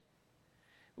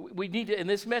we need to, and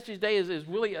this message today is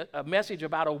really a message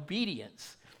about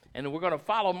obedience. And we're going to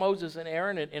follow Moses and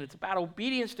Aaron, and it's about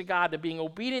obedience to God, to being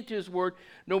obedient to his word,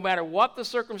 no matter what the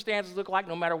circumstances look like,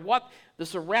 no matter what the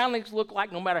surroundings look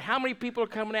like, no matter how many people are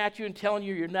coming at you and telling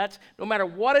you you're nuts, no matter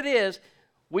what it is,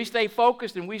 we stay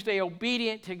focused and we stay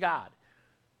obedient to God.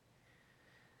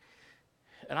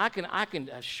 And I can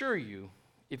assure you,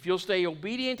 if you'll stay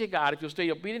obedient to God, if you'll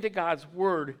stay obedient to God's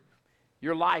word,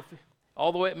 your life,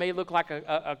 although it may look like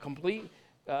a complete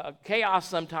chaos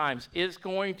sometimes, is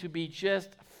going to be just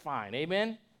fine.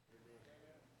 Amen?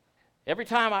 Every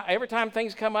time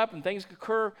things come up and things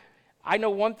occur, I know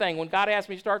one thing. When God asked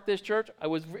me to start this church,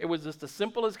 it was just as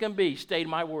simple as can be. Stay to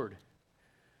my word.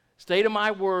 Stay to my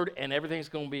word, and everything's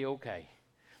going to be okay.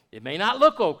 It may not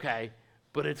look okay,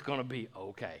 but it's going to be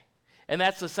okay. And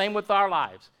that's the same with our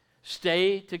lives.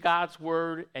 Stay to God's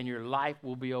word, and your life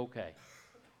will be okay.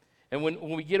 And when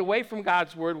we get away from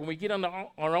God's word, when we get on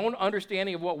our own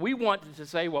understanding of what we want to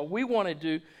say, what we want to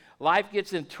do, life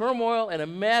gets in turmoil and a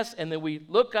mess, and then we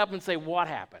look up and say, what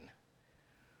happened?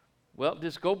 Well,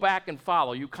 just go back and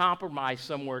follow. You compromised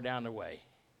somewhere down the way.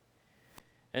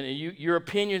 And your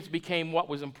opinions became what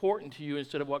was important to you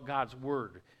instead of what God's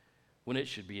word, when it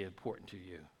should be important to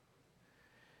you.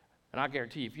 And I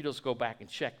guarantee you, if you just go back and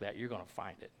check that, you're going to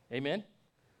find it. Amen?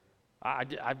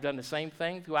 I've done the same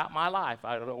thing throughout my life.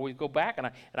 I'd always go back and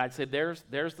I'd say, there's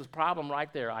this problem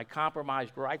right there. I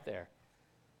compromised right there.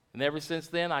 And ever since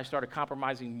then, I started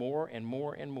compromising more and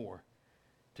more and more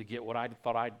to get what I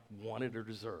thought I wanted or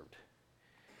deserved.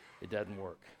 It doesn't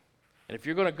work. And if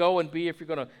you're going to if you're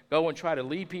going to go and try to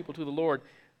lead people to the Lord,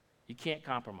 you can't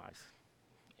compromise.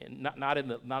 And not in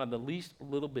the least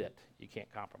little bit, you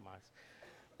can't compromise.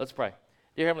 Let's pray.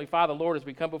 Dear Heavenly Father, Lord, as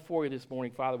we come before you this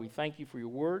morning, Father, we thank you for your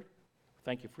word.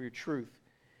 Thank you for your truth.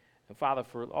 And Father,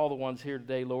 for all the ones here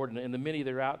today, Lord, and the many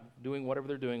that are out doing whatever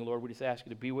they're doing, Lord, we just ask you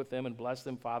to be with them and bless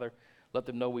them, Father. Let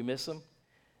them know we miss them.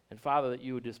 And Father, that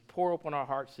you would just pour open our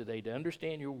hearts today to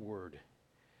understand your word,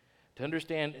 to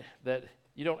understand that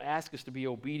you don't ask us to be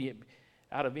obedient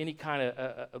out of any kind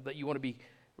of, that you want to be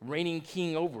reigning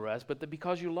king over us, but that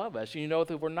because you love us, and you know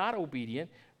that if we're not obedient,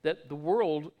 that the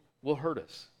world will hurt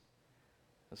us.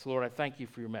 And so, Lord, I thank you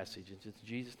for your message. It's in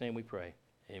Jesus' name we pray.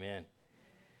 Amen.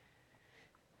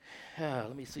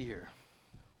 Let me see here.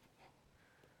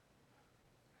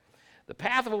 The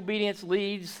path of obedience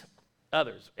leads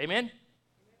others. Amen?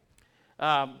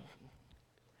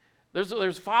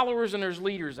 There's followers and there's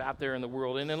leaders out there in the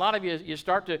world. And a lot of you, as you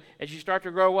start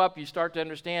to grow up, you start to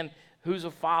understand who's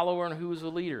a follower and who's a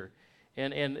leader.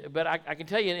 But I can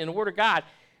tell you, in the Word of God,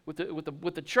 with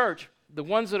the church, the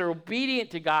ones that are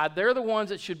obedient to God, they're the ones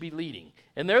that should be leading.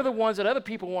 And they're the ones that other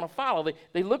people want to follow.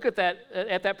 They look at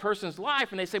that person's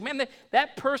life and they say, man,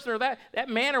 that person or that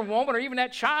man or woman or even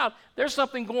that child, there's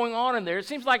something going on in there. It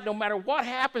seems like no matter what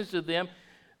happens to them,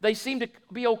 they seem to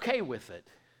be okay with it.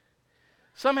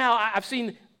 Somehow I've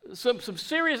seen some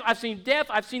serious, I've seen death,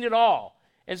 I've seen it all.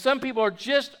 And some people are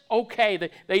just okay.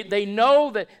 They know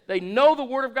the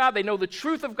Word of God, they know the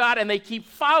truth of God, and they keep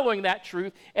following that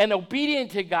truth and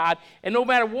obedient to God. And no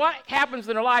matter what happens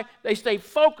in their life, they stay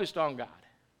focused on God.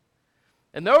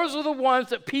 And those are the ones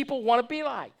that people want to be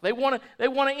like. They want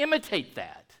to imitate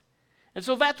that. And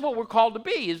so that's what we're called to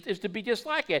be, is to be just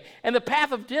like it. And the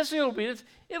path of disobedience,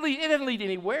 it doesn't lead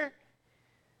anywhere.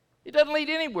 It doesn't lead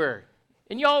anywhere.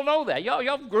 And y'all know that.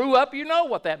 Y'all grew up, you know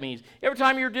what that means. Every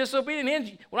time you're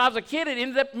disobedient, when I was a kid, it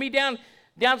ended up me down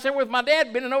somewhere with my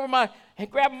dad, bending over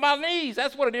and grabbing my knees.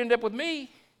 That's what it ended up with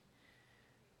me.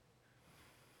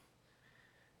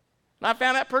 And I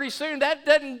found out pretty soon that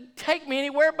doesn't take me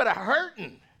anywhere but a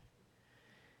hurting.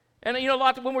 And you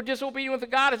know, when we're disobedient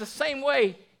with God, it's the same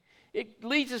way. It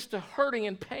leads us to hurting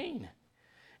and pain.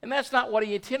 And that's not what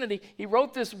he intended. He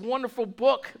wrote this wonderful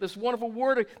book, this wonderful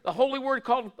word, the holy word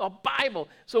called the Bible.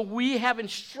 So we have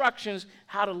instructions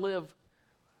how to live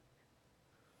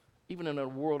even in a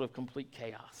world of complete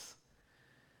chaos.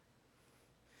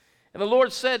 And the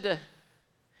Lord said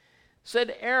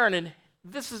to Aaron, and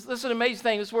this is an amazing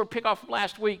thing. This is where we pick off from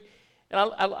last week. And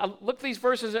I look at these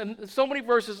verses, and so many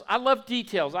verses. I love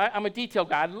details. I'm a detail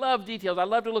guy. I love details. I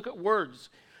love to look at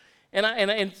words.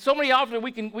 And so many often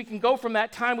we can go from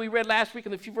that time we read last week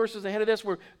and the few verses ahead of this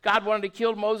where God wanted to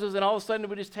kill Moses, and all of a sudden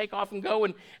we just take off and go,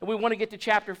 and we want to get to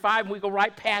chapter 5 and we go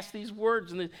right past these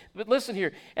words. But listen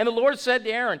here. And the Lord said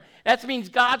to Aaron, that means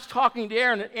God's talking to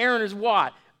Aaron, and Aaron is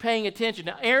what? Paying attention.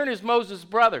 Now Aaron is Moses'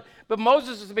 brother, but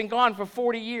Moses has been gone for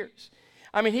 40 years.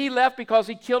 I mean, he left because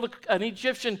he killed an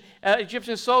Egyptian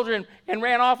soldier and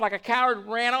ran off like a coward,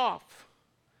 ran off.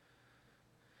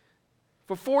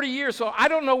 for 40 years. So I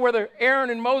don't know whether Aaron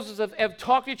and Moses have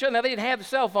talked to each other. Now, they didn't have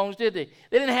cell phones, did they?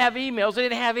 They didn't have emails. They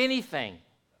didn't have anything.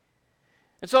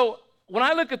 And so when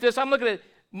I look at this, I'm looking at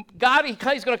God.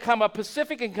 He's going to come up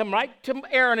Pacific and come right to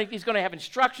Aaron, and he's going to have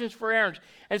instructions for Aaron.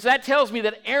 And so that tells me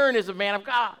that Aaron is a man of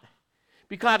God.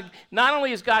 Because not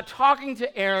only is God talking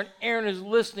to Aaron, Aaron is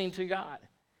listening to God.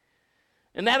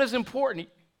 And that is important.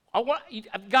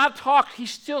 God talks, he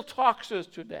still talks to us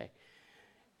today.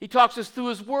 He talks to us through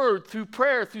his word, through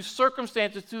prayer, through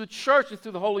circumstances, through the church, and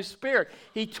through the Holy Spirit.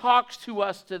 He talks to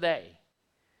us today.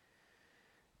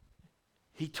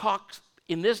 He talks,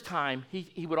 in this time,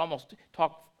 he would almost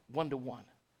talk one-to-one.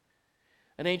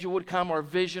 An angel would come, or a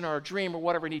vision, or a dream, or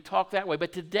whatever, and he'd talk that way.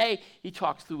 But today, he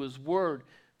talks through his word,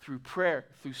 through prayer,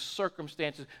 through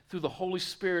circumstances, through the Holy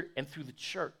Spirit, and through the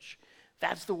church.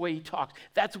 That's the way he talks.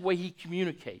 That's the way he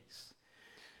communicates.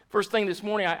 First thing this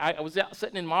morning, I was out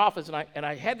sitting in my office, and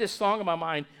I had this song in my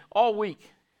mind all week.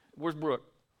 Where's Brooke?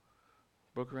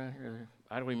 Brooke around here?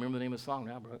 I don't even remember the name of the song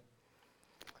now, Brooke.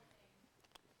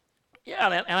 Yeah,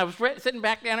 and I was sitting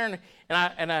back down there,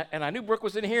 and I knew Brooke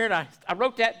was in here, and I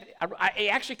wrote that. It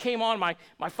actually came on my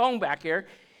phone back here,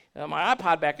 my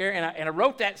iPod back there, and I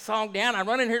wrote that song down. I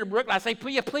run in here to Brooke, and I say,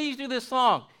 please do this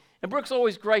song. And Brooke's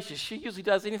always gracious. She usually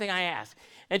does anything I ask.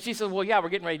 And she said, well, yeah, we're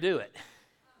getting ready to do it.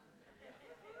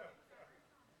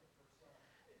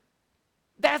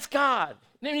 That's God.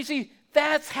 And you see,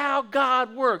 that's how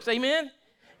God works. Amen?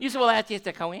 You say, well, that's just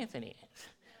a coincidence.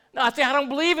 No, I say, I don't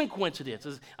believe in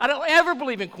coincidences. I don't ever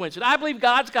believe in coincidence. I believe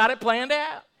God's got it planned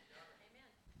out.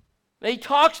 Amen. He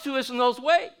talks to us in those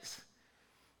ways.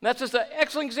 And that's just an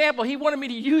excellent example. He wanted me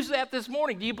to use that this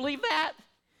morning. Do you believe that?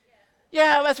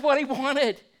 Yeah, that's what he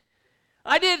wanted.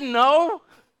 I didn't know.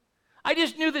 I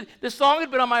just knew that the song had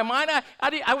been on my mind.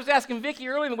 I was asking Vicki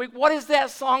earlier in the week, what is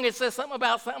that song? It says something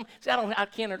about something. See, I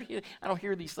don't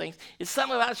hear these things. It's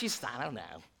something about, I don't know.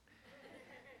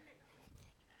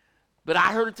 But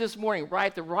I heard it this morning, right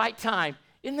at the right time.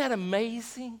 Isn't that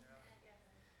amazing?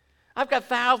 I've got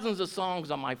thousands of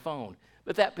songs on my phone,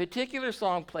 but that particular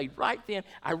song played right then.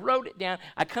 I wrote it down.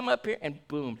 I come up here and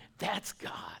boom, that's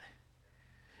God.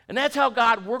 And that's how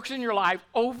God works in your life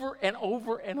over and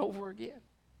over and over again.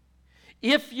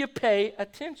 If you pay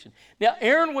attention. Now,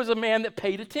 Aaron was a man that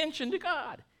paid attention to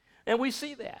God. And we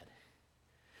see that.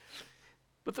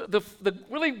 But the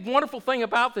really wonderful thing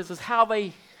about this is how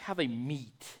they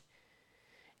meet.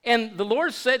 And the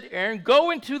Lord said to Aaron, go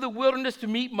into the wilderness to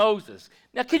meet Moses.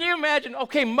 Now, can you imagine?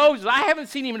 Okay, Moses, I haven't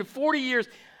seen him in 40 years.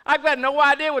 I've got no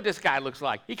idea what this guy looks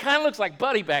like. He kind of looks like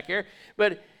Buddy back here,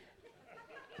 but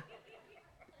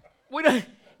we don't,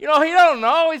 he don't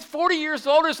know. He's 40 years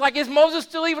old. It's like, is Moses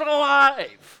still even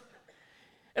alive?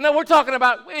 And then we're talking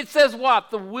about, it says what?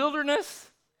 The wilderness?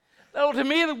 No, to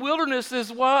me, the wilderness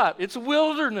is what? It's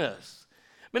wilderness.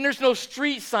 I mean, there's no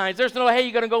street signs. There's no, hey,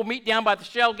 you're going to go meet down by the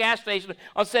Shell gas station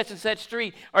on such and such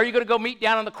street. Or are you going to go meet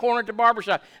down on the corner at the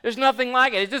barbershop? There's nothing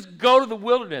like it. It's just go to the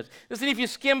wilderness. Listen, if you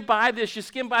skim by this, you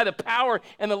skim by the power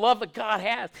and the love that God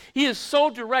has. He is so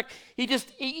direct.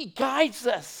 He guides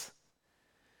us.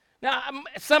 Now,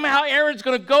 somehow Aaron's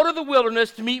going to go to the wilderness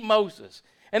to meet Moses.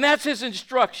 And that's his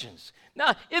instructions.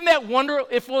 Now, isn't that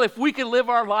wonderful? If we could live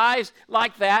our lives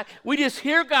like that, we just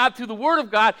hear God through the Word of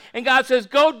God, and God says,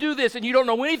 go do this, and you don't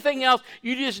know anything else,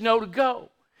 you just know to go.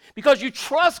 Because you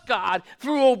trust God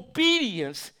through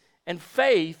obedience and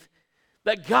faith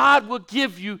that God will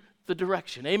give you the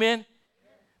direction. Amen?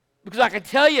 Because I can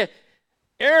tell you,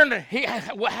 Aaron,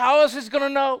 how else is he going to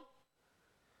know?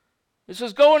 It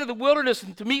says, go into the wilderness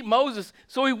to meet Moses.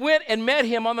 So he went and met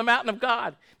him on the mountain of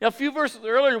God. Now, a few verses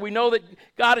earlier, we know that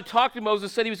God had talked to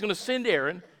Moses, said he was going to send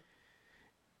Aaron.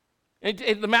 And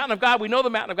the mountain of God, we know the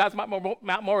mountain of God is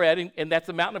Mount Mored, and that's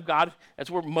the mountain of God. That's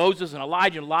where Moses and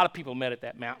Elijah and a lot of people met at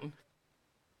that mountain.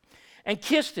 And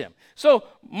kissed him. So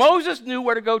Moses knew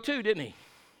where to go to, didn't he?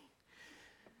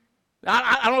 Now,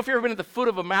 I don't know if you've ever been at the foot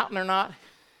of a mountain or not,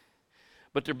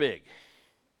 but they're big.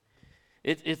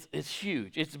 It's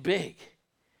huge. It's big.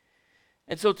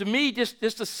 And so to me, just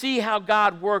to see how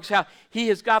God works, how he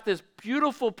has got this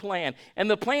beautiful plan, and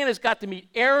the plan has got to meet,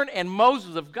 Aaron and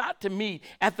Moses have got to meet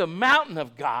at the mountain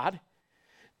of God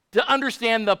to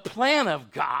understand the plan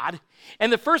of God.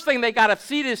 And the first thing they got to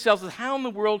see to themselves is, how in the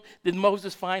world did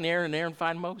Moses find Aaron and Aaron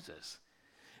find Moses?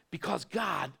 Because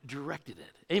God directed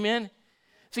it. Amen?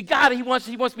 See, God, he wants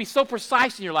to be so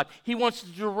precise in your life. He wants to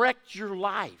direct your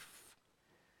life.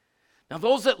 Now,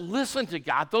 those that listen to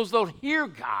God, those that don't hear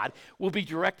God, will be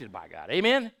directed by God.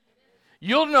 Amen?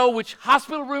 You'll know which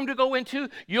hospital room to go into.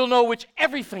 You'll know which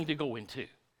everything to go into.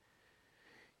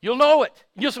 You'll know it.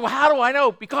 You'll say, well, how do I know?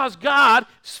 Because God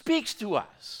speaks to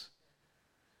us.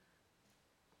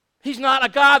 He's not a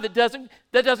God that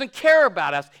doesn't care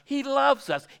about us. He loves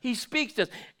us. He speaks to us.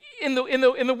 In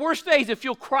the worst days, if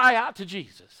you'll cry out to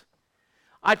Jesus,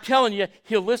 I'm telling you,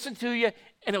 he'll listen to you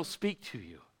and he'll speak to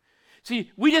you.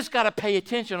 See, we just got to pay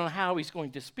attention on how he's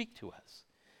going to speak to us.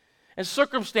 And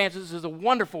circumstances is a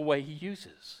wonderful way he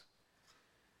uses.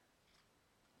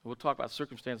 We'll talk about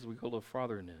circumstances as we go a little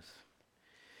farther in this.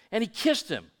 And he kissed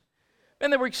him.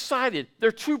 And they were excited.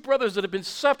 They're two brothers that have been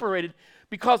separated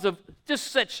because of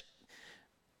just such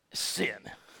sin.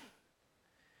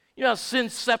 You know how sin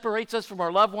separates us from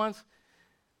our loved ones?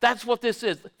 That's what this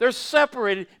is. They're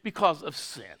separated because of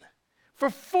sin. For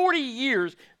 40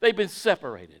 years, they've been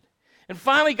separated. And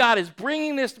finally, God is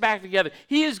bringing this back together.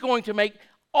 He is going to make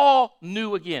all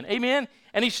new again. Amen?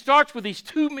 And he starts with these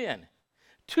two men.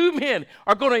 Two men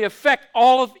are going to affect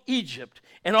all of Egypt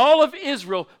and all of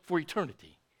Israel for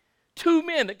eternity. Two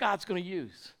men that God's going to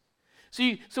use.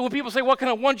 See, so when people say, what can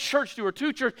a one church do or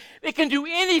two church? It can do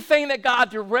anything that God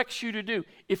directs you to do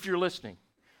if you're listening.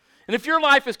 And if your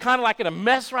life is kind of like in a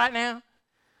mess right now,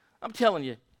 I'm telling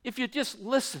you, if you just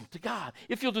listen to God,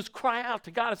 if you'll just cry out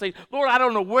to God and say, Lord, I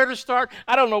don't know where to start,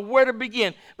 I don't know where to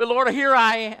begin, but Lord, here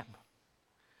I am.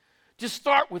 Just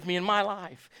start with me in my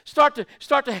life. Start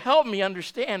to help me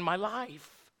understand my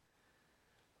life.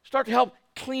 Start to help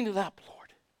clean it up,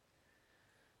 Lord.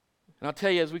 And I'll tell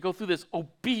you, as we go through this,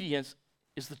 obedience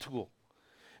is the tool.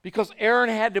 Because Aaron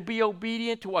had to be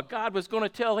obedient to what God was going to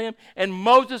tell him, and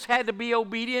Moses had to be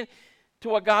obedient to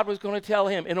what God was going to tell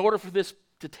him in order for this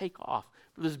to take off,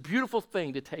 for this beautiful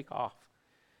thing to take off.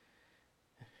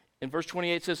 In verse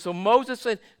 28 it says, so Moses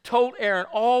told Aaron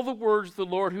all the words of the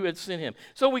Lord who had sent him.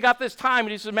 So we got this time,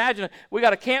 and just imagine, we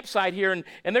got a campsite here,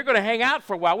 and they're going to hang out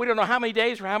for a while. We don't know how many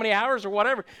days or how many hours or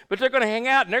whatever, but they're going to hang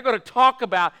out, and they're going to talk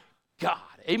about God.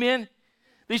 Amen?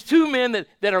 These two men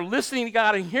that are listening to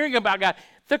God and hearing about God,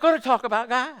 they're going to talk about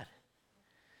God.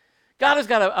 God has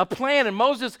got a plan, and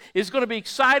Moses is going to be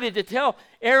excited to tell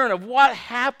Aaron of what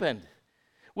happened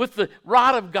with the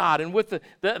rod of God and with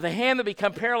the hand that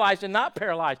become paralyzed and not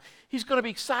paralyzed. He's going to be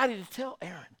excited to tell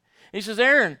Aaron. And he says,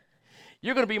 Aaron,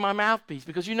 you're going to be my mouthpiece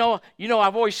because you know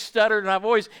I've always stuttered and I've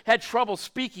always had trouble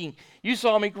speaking. You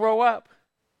saw me grow up.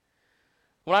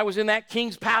 When I was in that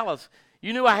king's palace,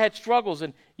 you knew I had struggles,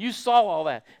 and you saw all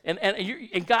that.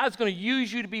 And God's going to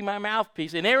use you to be my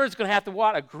mouthpiece. And Aaron's going to have to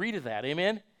what? Agree to that.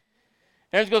 Amen?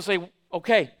 Aaron's going to say,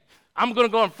 okay, I'm going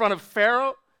to go in front of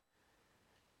Pharaoh.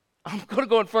 I'm going to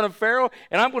go in front of Pharaoh,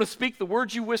 and I'm going to speak the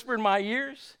words you whisper in my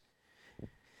ears.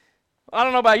 I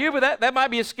don't know about you, but that might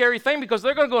be a scary thing because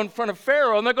they're going to go in front of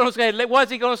Pharaoh, and they're going to say, what's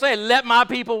he going to say? Let my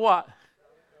people what?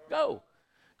 Go.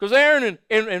 Because Aaron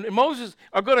and Moses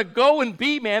are going to go and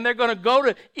be, man. They're going to go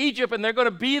to Egypt, and they're going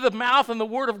to be the mouth and the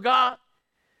word of God.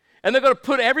 And they're going to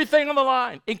put everything on the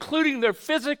line, including their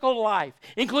physical life,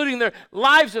 including their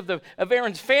lives of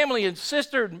Aaron's family and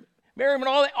sister, and Miriam, and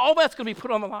all that. All that's going to be put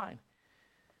on the line.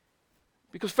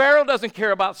 Because Pharaoh doesn't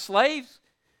care about slaves.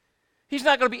 He's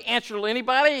not going to be answerable to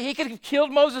anybody. He could have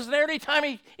killed Moses there anytime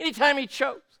he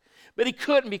chose. But he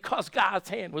couldn't because God's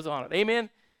hand was on it. Amen?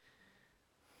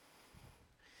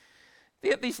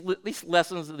 These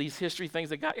lessons, these history things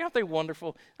that God, aren't they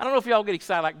wonderful? I don't know if y'all get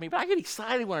excited like me, but I get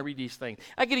excited when I read these things.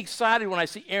 I get excited when I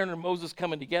see Aaron and Moses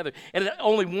coming together. And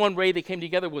only one way they came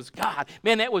together was God.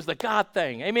 Man, that was the God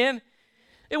thing. Amen?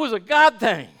 It was a God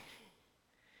thing.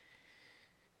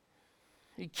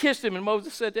 He kissed him, and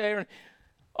Moses said to Aaron,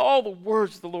 all the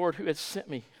words of the Lord who had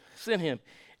sent him,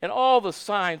 and all the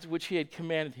signs which he had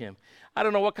commanded him. I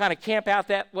don't know what kind of camp out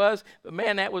that was, but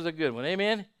man, that was a good one.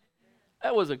 Amen?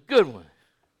 That was a good one.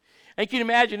 And can you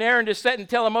imagine Aaron just sitting and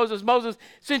telling Moses,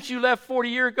 since you left 40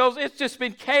 years ago, it's just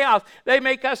been chaos. They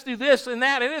make us do this and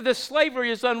that, and this slavery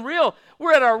is unreal.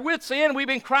 We're at our wits' end. We've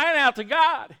been crying out to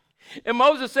God. And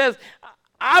Moses says,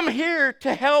 I'm here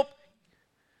to help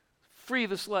free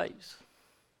the slaves.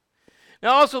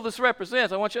 Now, also, this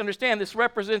represents, I want you to understand, this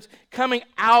represents coming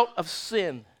out of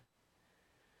sin.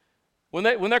 When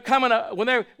they're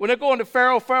going to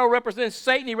Pharaoh, Pharaoh represents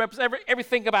Satan. He represents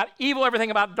everything about evil,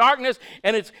 everything about darkness,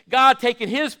 and it's God taking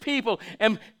his people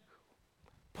and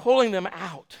pulling them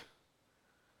out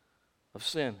of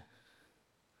sin,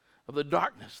 of the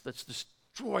darkness that's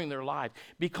destroying their life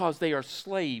because they are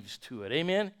slaves to it.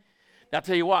 Amen? Now, I'll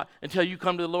tell you what, until you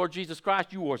come to the Lord Jesus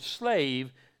Christ, you are a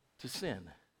slave to sin.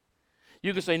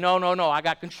 You can say, no, I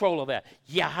got control of that.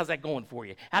 Yeah, how's that going for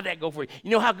you? How'd that go for you? You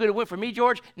know how good it went for me,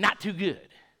 George? Not too good.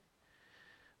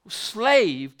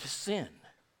 Slave to sin.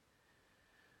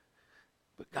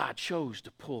 But God chose to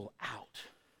pull out.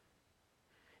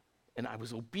 And I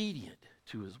was obedient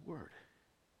to his word.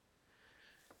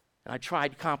 And I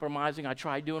tried compromising. I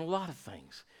tried doing a lot of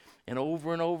things. And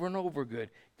over and over and over again,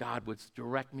 God would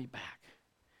direct me back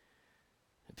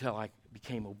until I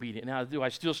became obedient. Now, do I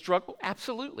still struggle?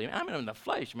 Absolutely. I'm in the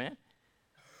flesh, man.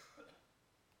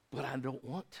 But I don't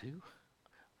want to.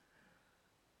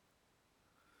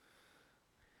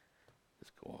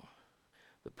 Let's go on.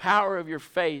 The power of your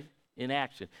faith in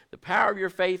action. The power of your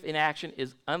faith in action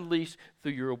is unleashed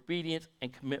through your obedience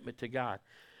and commitment to God.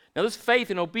 Now, this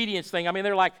faith and obedience thing, I mean,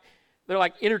 they're like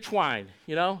intertwined,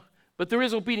 you know? But there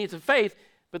is obedience and faith,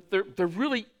 but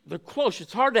they're close.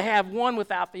 It's hard to have one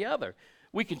without the other.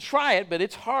 We can try it, but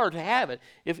it's hard to have it.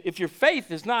 If your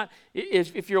faith is not,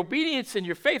 if your obedience and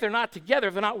your faith are not together,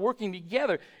 if they're not working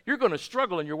together, you're going to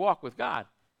struggle in your walk with God.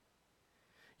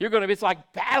 It's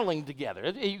like battling together.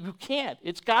 You can't.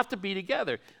 It's got to be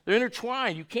together. They're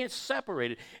intertwined. You can't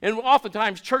separate it. And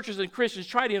oftentimes churches and Christians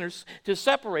try to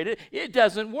separate it. It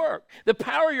doesn't work. The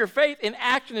power of your faith in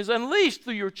action is unleashed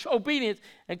through your obedience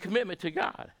and commitment to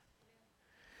God.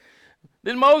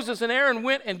 Then Moses and Aaron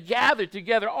went and gathered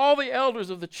together all the elders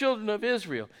of the children of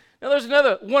Israel. Now, there's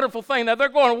another wonderful thing. Now, they're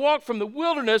going to walk from the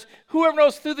wilderness, whoever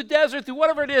knows, through the desert, through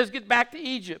whatever it is, get back to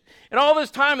Egypt. And all this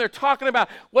time, they're talking about,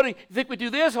 what do you think we do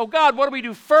this? Oh, God, what do we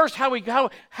do first? How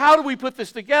do we put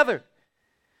this together?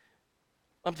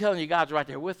 I'm telling you, God's right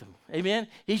there with them. Amen?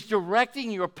 He's directing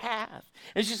your path.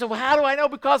 And she said, well, how do I know?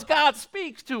 Because God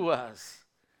speaks to us.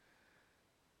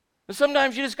 And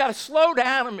sometimes you just got to slow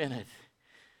down a minute.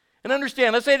 And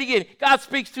understand, let's say it again. God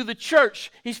speaks through the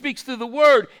church. He speaks through the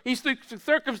word. He speaks through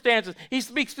circumstances. He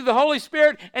speaks through the Holy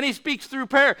Spirit, and he speaks through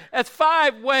prayer. That's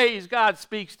 5 ways God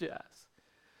speaks to us.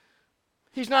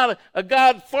 He's not a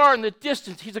God far in the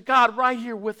distance. He's a God right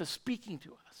here with us, speaking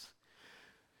to us.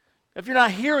 If you're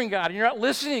not hearing God and you're not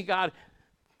listening to God,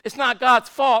 it's not God's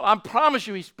fault. I promise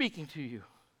you, he's speaking to you.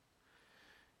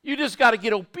 You just got to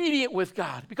get obedient with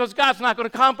God, because God's not going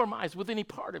to compromise with any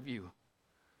part of you.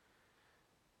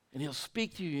 And he'll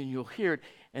speak to you and you'll hear it.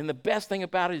 And the best thing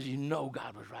about it is you know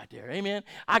God was right there. Amen?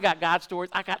 I got God stories.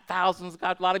 I got thousands.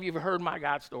 A lot of you have heard my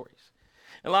God stories.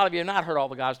 And a lot of you have not heard all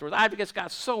the God stories. I've just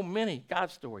got so many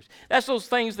God stories. That's those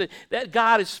things that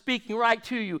God is speaking right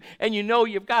to you. And you know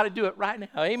you've got to do it right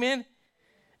now. Amen?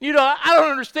 You know, I don't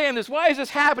understand this. Why is this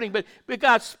happening? But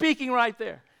God's speaking right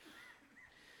there.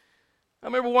 I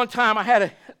remember one time I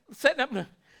had setting up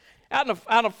out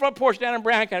on the front porch down in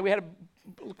Brown County. We had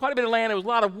quite a bit of land. There was a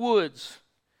lot of woods.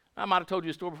 I might have told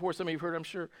you a story before. Some of you have heard it, I'm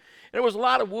sure. And there was a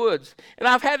lot of woods. And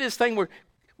I've had this thing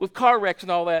with car wrecks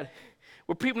and all that,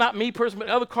 where people, not me personally,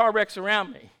 but other car wrecks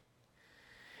around me.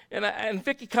 And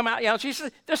Vicki come out, and she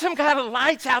said, there's some kind of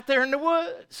lights out there in the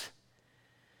woods.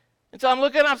 And so I'm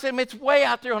looking, I'm saying, it's way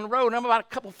out there on the road, and I'm about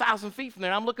a couple thousand feet from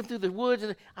there. And I'm looking through the woods,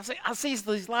 and I see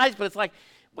these lights, but it's like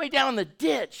way down in the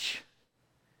ditch.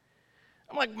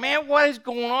 I'm like, man, what is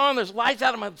going on? There's lights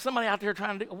out of somebody out there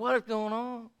trying to do, what is going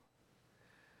on?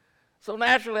 So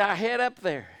naturally, I head up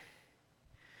there.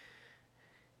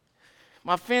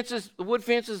 The wood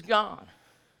fence is gone.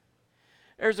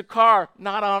 There's a car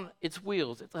not on its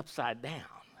wheels. It's upside down.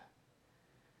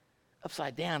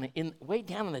 Upside down, way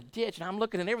down in the ditch. And I'm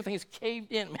looking and everything is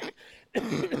caved in.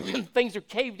 Things are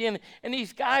caved in, and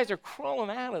these guys are crawling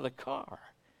out of the car.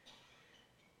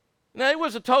 Now, it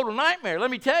was a total nightmare, let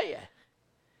me tell you.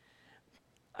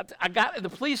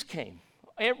 The police came.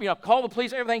 Call the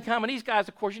police, everything come. And these guys,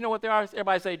 of course, you know what they are?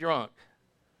 Everybody say drunk.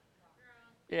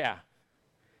 Yeah.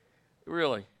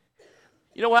 Really.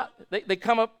 You know what? They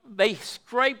come up, they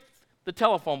scraped the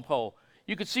telephone pole.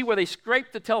 You could see where they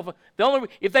scraped the telephone.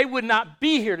 If they would not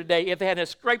be here today, if they hadn't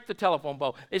scraped the telephone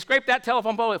pole. They scraped that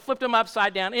telephone pole, it flipped them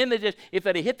upside down in the ditch. If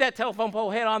they'd hit that telephone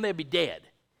pole head on, they'd be dead.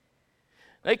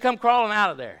 They come crawling out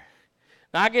of there.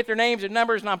 Now, I get their names and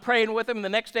numbers, and I'm praying with them, and the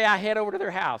next day I head over to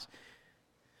their house.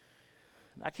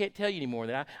 I can't tell you any more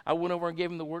than that. I went over and gave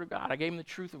them the Word of God. I gave them the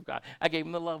truth of God. I gave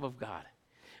them the love of God.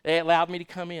 They allowed me to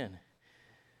come in.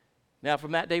 Now,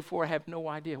 from that day forward, I have no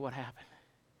idea what happened.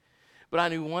 But I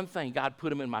knew one thing. God put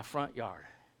them in my front yard.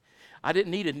 I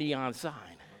didn't need a neon sign.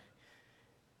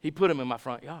 He put them in my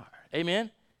front yard.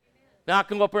 Amen? Now, I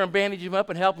can go up there and bandage them up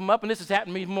and help them up, and this has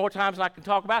happened to me more times than I can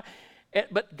talk about.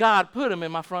 But God put them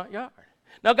in my front yard.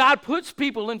 Now, God puts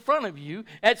people in front of you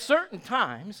at certain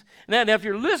times. And if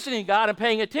you're listening to God and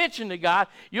paying attention to God,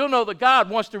 you'll know that God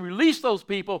wants to release those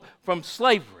people from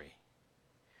slavery,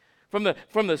 from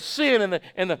the sin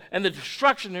and the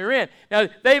destruction they're in. Now,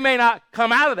 they may not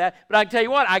come out of that, but I can tell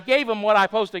you what, I gave them what I'm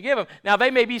supposed to give them. Now,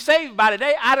 they may be saved by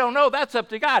today. I don't know. That's up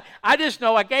to God. I just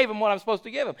know I gave them what I'm supposed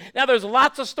to give them. Now, there's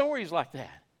lots of stories like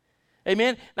that.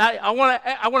 Amen? Now, I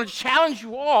want to challenge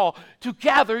you all to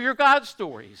gather your God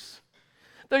stories.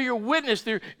 They're your witness.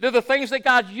 They're the things that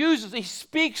God uses. He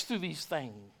speaks through these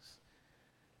things.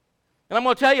 And I'm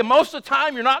going to tell you, most of the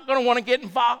time, you're not going to want to get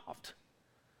involved.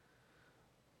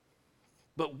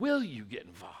 But will you get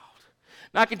involved?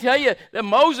 Now, I can tell you that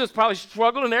Moses probably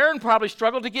struggled and Aaron probably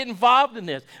struggled to get involved in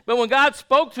this. But when God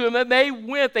spoke to them, then they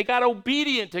went. They got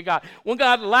obedient to God. When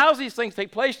God allows these things to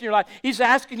take place in your life, he's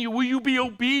asking you, will you be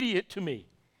obedient to me?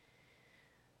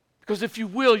 Because if you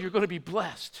will, you're going to be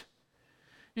blessed.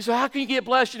 You say, how can you get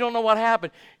blessed? You don't know what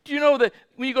happened. Do you know that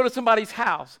when you go to somebody's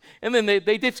house and then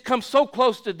they just come so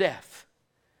close to death,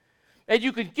 and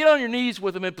you could get on your knees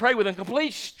with them and pray with them,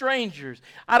 complete strangers,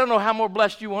 I don't know how more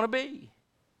blessed you want to be.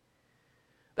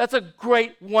 That's a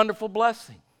great, wonderful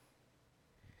blessing.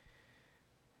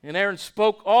 And Aaron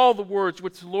spoke all the words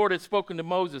which the Lord had spoken to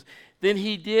Moses. Then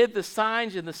he did the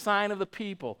signs and the sign of the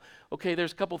people. Okay,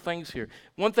 there's a couple things here.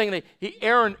 One thing,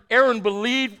 Aaron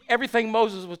believed everything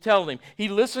Moses was telling him. He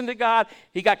listened to God.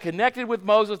 He got connected with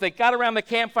Moses. They got around the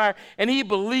campfire, and he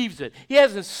believes it. He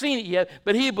hasn't seen it yet,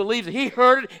 but he believes it. He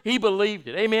heard it. He believed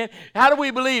it. Amen. How do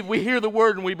we believe? We hear the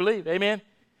word and we believe. Amen.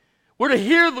 We're to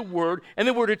hear the word, and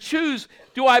then we're to choose,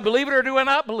 do I believe it or do I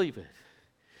not believe it?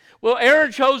 Well,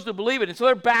 Aaron chose to believe it, and so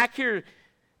they're back here,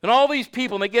 and all these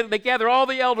people, and they gather all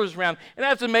the elders around, and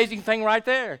that's an amazing thing right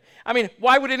there. I mean,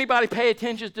 why would anybody pay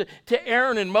attention to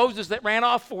Aaron and Moses that ran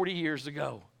off 40 years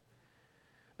ago?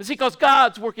 It's because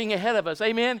God's working ahead of us,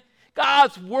 amen?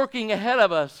 God's working ahead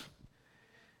of us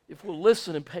if we'll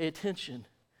listen and pay attention.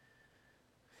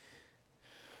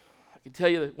 I can tell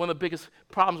you that one of the biggest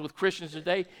problems with Christians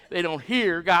today, they don't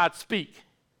hear God speak.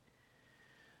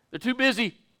 They're too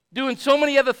busy doing so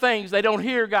many other things, they don't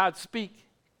hear God speak.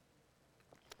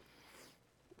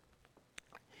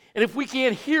 And if we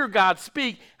can't hear God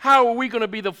speak, how are we going to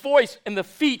be the voice and the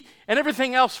feet and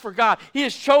everything else for God? He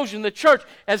has chosen the church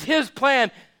as his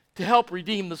plan to help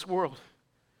redeem this world.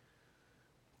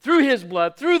 Through his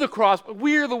blood, through the cross, but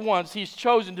we are the ones he's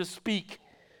chosen to speak,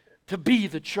 to be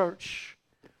the church.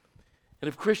 And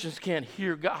if Christians can't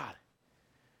hear God,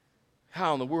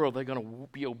 how in the world are they going to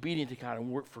be obedient to God and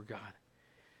work for God?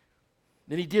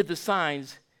 Then he did the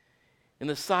signs in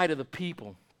the sight of the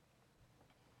people.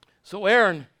 So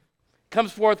Aaron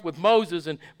comes forth with Moses,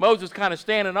 and Moses kind of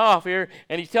standing off here,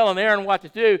 and he's telling Aaron what to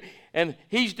do, and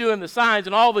he's doing the signs,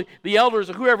 and all the elders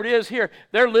or whoever it is here,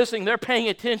 they're listening, they're paying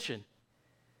attention.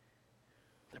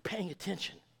 They're paying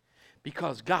attention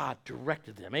because God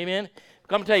directed them. Amen?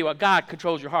 Come tell you what, God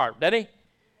controls your heart, doesn't he?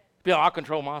 Bill, I'll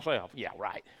control myself. Yeah,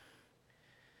 right.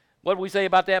 What do we say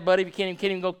about that, buddy? You can't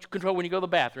even go control when you go to the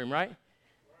bathroom, right?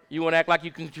 You want to act like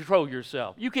you can control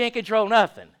yourself. You can't control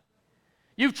nothing.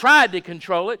 You've tried to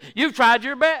control it. You've tried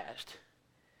your best.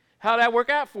 How'd that work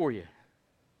out for you?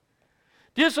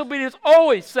 Disobedience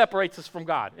always separates us from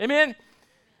God. Amen?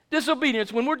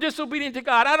 Disobedience, when we're disobedient to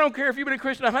God, I don't care if you've been a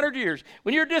Christian 100 years.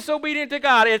 When you're disobedient to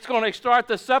God, it's going to start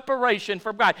the separation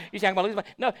from God. You say,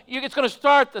 no, it's going to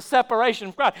start the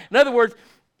separation from God. In other words,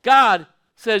 God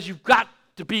says you've got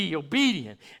to be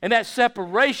obedient. And that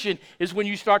separation is when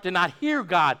you start to not hear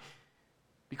God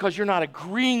because you're not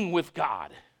agreeing with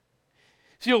God.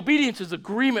 See, obedience is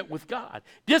agreement with God.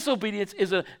 Disobedience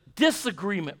is a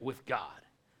disagreement with God.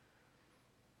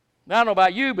 Now, I don't know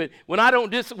about you, but when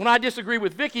I disagree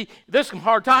with Vicki, there's some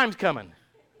hard times coming.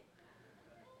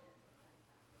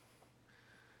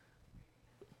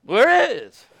 Well, there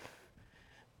is.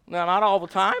 Now, not all the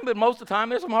time, but most of the time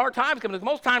there's some hard times coming.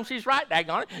 Most times she's right,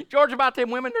 daggone it. George, about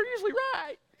them women, they're usually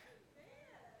right.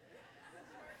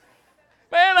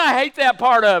 Man, I hate that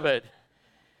part of it.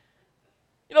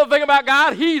 You know the thing about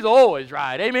God? He's always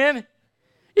right. Amen?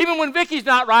 Even when Vicki's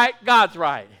not right, God's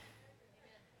right.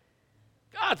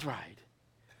 God's right.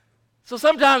 So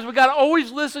sometimes we got to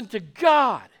always listen to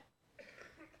God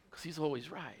because he's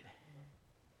always right.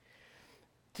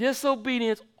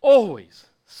 Disobedience always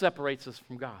separates us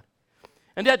from God.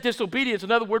 And that disobedience,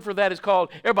 another word for that is called,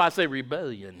 everybody say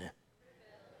rebellion.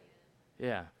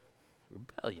 Yeah,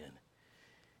 rebellion.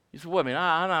 You say, well, I mean,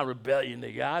 I'm not rebellion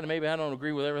to God. Maybe I don't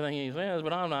agree with everything he says,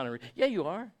 but I'm not. Yeah, you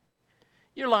are.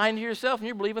 You're lying to yourself and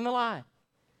you're believing the lie.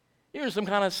 You're in some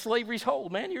kind of slavery's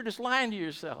hold, man. You're just lying to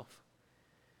yourself.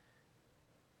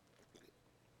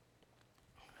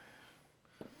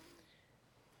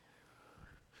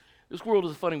 This world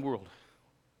is a funny world.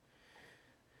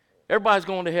 Everybody's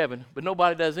going to heaven, but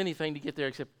nobody does anything to get there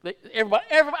except everybody.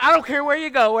 I don't care where you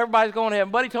go, everybody's going to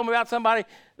heaven. Buddy told me about somebody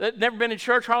that never been in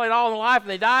church hardly at all in their life, and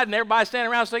they died, and everybody's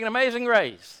standing around singing Amazing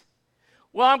Grace.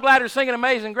 Well, I'm glad they're singing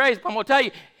Amazing Grace, but I'm going to tell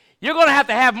you, you're going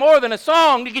to have more than a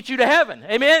song to get you to heaven.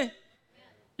 Amen?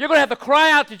 You're going to have to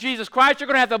cry out to Jesus Christ. You're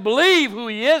going to have to believe who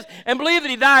he is and believe that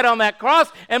he died on that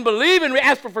cross and believe and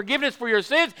ask for forgiveness for your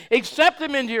sins. Accept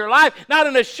him into your life, not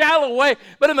in a shallow way,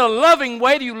 but in a loving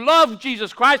way that you love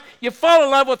Jesus Christ. You fall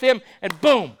in love with him, and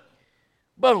boom,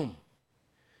 boom,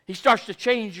 he starts to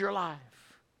change your life.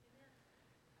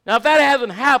 Now, if that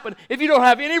hasn't happened, if you don't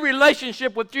have any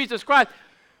relationship with Jesus Christ,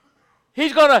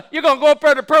 you're going to go up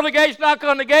there to the pearly gates, knock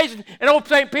on the gates, and old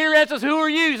St. Peter answers, who are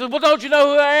you? He says, well, don't you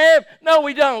know who I am? No,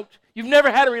 we don't. You've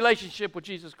never had a relationship with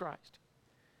Jesus Christ.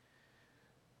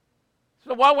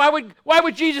 So why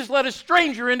would Jesus let a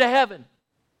stranger into heaven?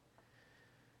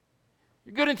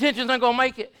 Your good intentions aren't going to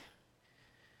make it.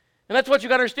 And that's what you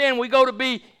got to understand. When we go to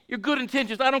be your good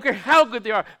intentions, I don't care how good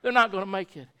they are, they're not going to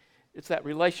make it. It's that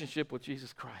relationship with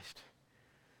Jesus Christ.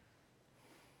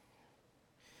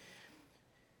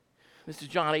 This is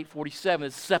John 8:47.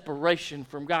 It's separation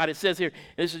from God. It says here,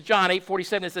 this is John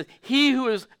 8:47. It says, he who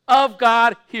is of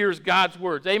God hears God's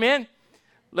words. Amen?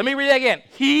 Let me read that again.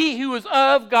 He who is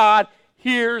of God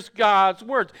hears God's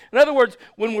words. In other words,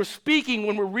 when we're speaking,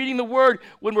 when we're reading the word,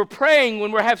 when we're praying,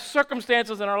 when we have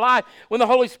circumstances in our life, when the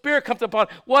Holy Spirit comes upon,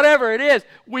 whatever it is,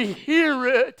 we hear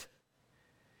it.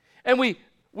 And we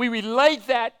relate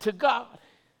that to God.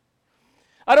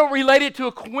 I don't relate it to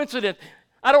a coincidence.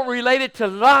 I don't relate it to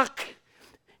luck.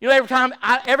 You know,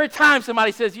 every time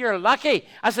somebody says, you're lucky,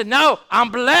 I said, no, I'm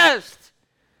blessed.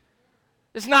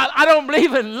 It's not, I don't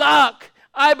believe in luck.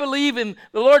 I believe in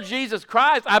the Lord Jesus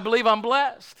Christ. I believe I'm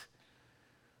blessed.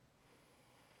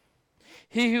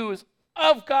 He who is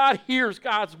of God hears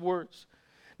God's words.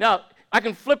 Now, I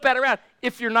can flip that around.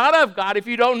 If you're not of God, if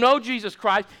you don't know Jesus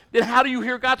Christ, then how do you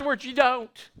hear God's words? You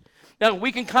don't. Now,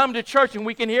 we can come to church and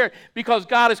we can hear it because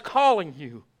God is calling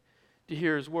you to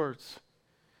hear his words.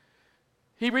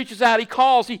 He reaches out, he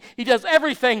calls, he does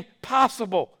everything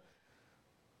possible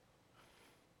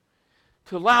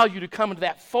to allow you to come into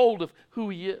that fold of who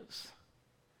he is.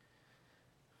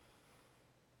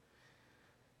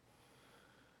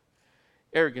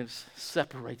 Arrogance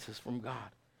separates us from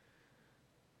God.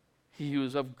 He who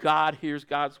is of God hears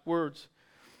God's words.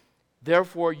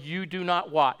 Therefore, you do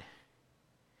not what?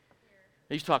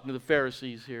 He's talking to the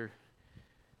Pharisees here.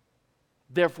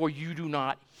 Therefore, you do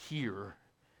not hear.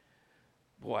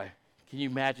 Boy, can you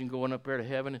imagine going up there to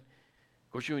heaven? Of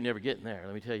course, you ain't never getting there,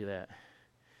 let me tell you that.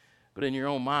 But in your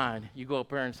own mind, you go up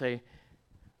there and say,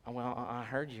 well, I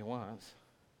heard you once.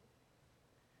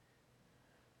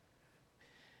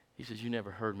 He says, you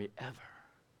never heard me ever.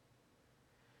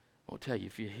 I'll tell you,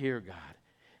 if you hear God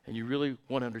and you really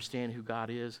want to understand who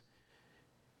God is,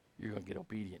 you're going to get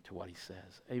obedient to what he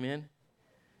says. Amen?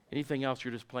 Anything else,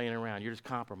 you're just playing around. You're just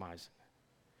compromising.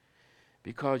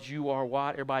 Because you are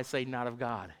what? Everybody say, not of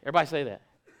God. Everybody say that.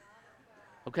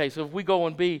 Okay, so if we go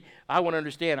and be, I want to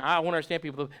understand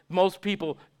people. Most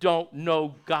people don't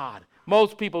know God.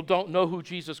 Most people don't know who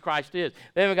Jesus Christ is.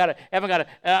 They haven't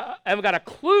got a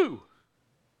clue,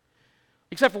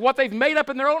 except for what they've made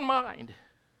up in their own mind.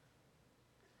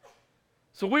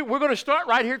 So we're going to start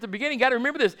right here at the beginning. Got to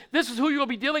remember this. This is who you'll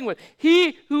be dealing with.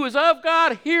 He who is of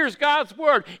God hears God's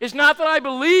word. It's not that I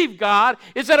believe God.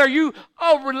 It's that are you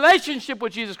a relationship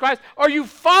with Jesus Christ? Are you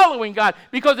following God?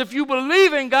 Because if you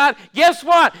believe in God, guess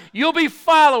what? You'll be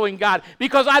following God.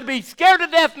 Because I'd be scared to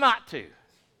death not to.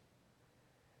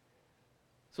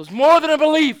 So it's more than a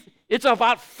belief. It's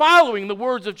about following the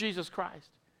words of Jesus Christ.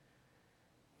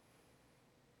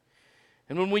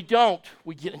 And when we don't,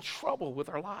 we get in trouble with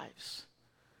our lives.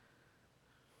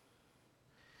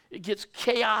 It gets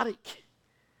chaotic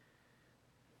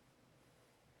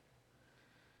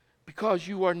because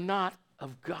you are not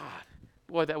of God.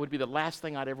 Boy, that would be the last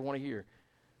thing I'd ever want to hear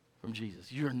from Jesus.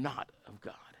 You're not of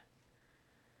God.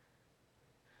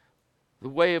 The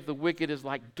way of the wicked is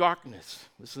like darkness.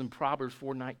 This is in Proverbs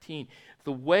 4:19.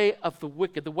 The way of the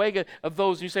wicked, the way of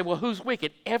those, and you say, well, who's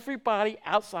wicked? Everybody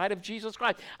outside of Jesus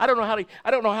Christ. I don't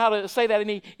know how to say that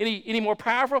any more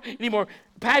powerful, any more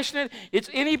passionate. It's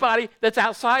anybody that's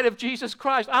outside of Jesus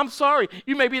Christ. I'm sorry.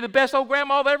 You may be the best old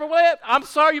grandma that ever lived. I'm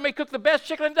sorry. You may cook the best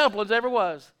chicken and dumplings there ever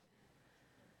was.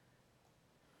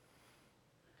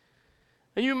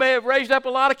 And you may have raised up a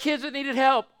lot of kids that needed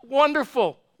help.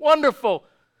 Wonderful, wonderful.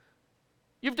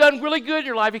 You've done really good in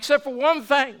your life, except for one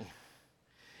thing.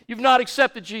 You've not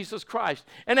accepted Jesus Christ.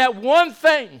 And that one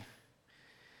thing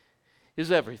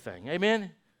is everything. Amen?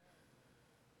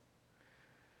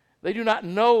 They do not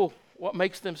know what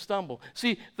makes them stumble.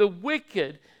 See, the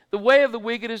way of the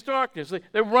wicked is darkness.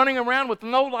 They're running around with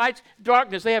no lights,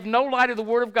 darkness. They have no light of the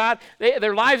Word of God.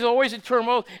 Their lives are always in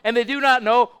turmoil, and they do not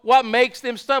know what makes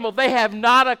them stumble. They have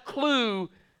not a clue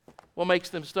what makes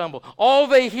them stumble. All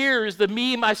they hear is the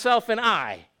me, myself, and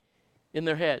I. in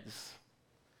their heads.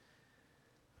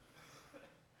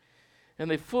 And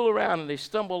they fool around and they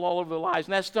stumble all over their lives.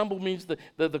 And that stumble means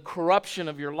the corruption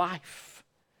of your life.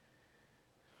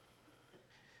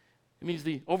 It means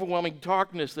the overwhelming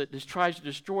darkness that just tries to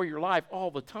destroy your life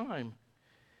all the time.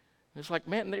 And it's like,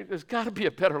 man, there's got to be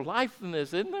a better life than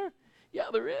this, isn't there? Yeah,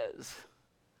 there is.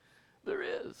 There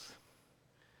is.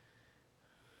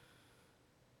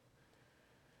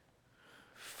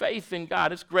 Faith in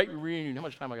God. It's great reunion. How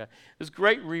much time I got? This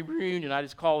great reunion, I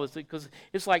just call this, because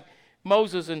it's like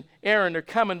Moses and Aaron are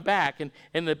coming back, and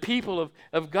the people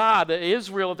of God,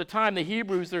 Israel at the time, the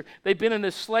Hebrews, they've been in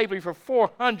this slavery for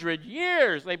 400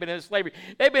 years. They've been in this slavery.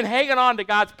 They've been hanging on to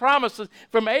God's promises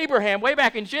from Abraham way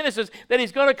back in Genesis that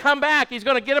he's going to come back. He's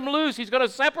going to get them loose. He's going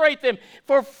to separate them.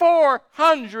 For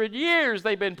 400 years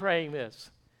they've been praying this.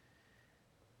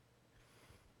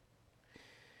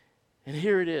 And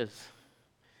here it is.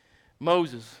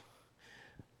 Moses,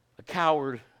 a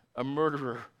coward, a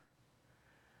murderer,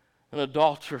 an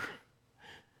adulterer.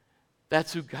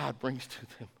 That's who God brings to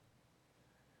them.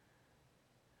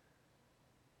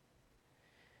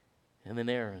 And then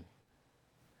Aaron,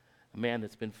 a man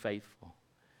that's been faithful.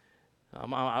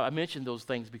 I mentioned those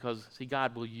things because, see,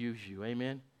 God will use you.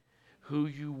 Amen? Who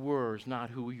you were is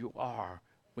not who you are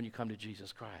when you come to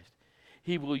Jesus Christ.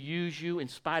 He will use you in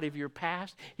spite of your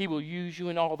past. He will use you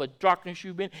in all the darkness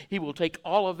you've been. He will take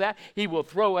all of that. He will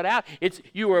throw it out.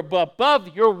 You are above.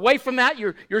 You're away from that.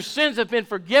 Your sins have been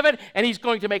forgiven, and He's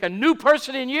going to make a new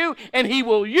person in you, and He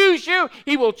will use you.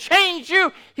 He will change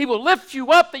you. He will lift you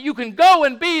up that you can go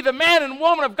and be the man and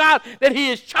woman of God that He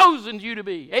has chosen you to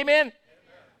be. Amen?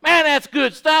 Man, that's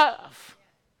good stuff.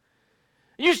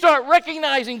 You start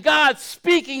recognizing God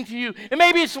speaking to you. And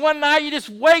maybe it's one night you just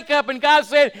wake up and God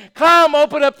said, come,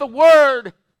 open up the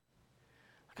Word.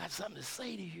 I got something to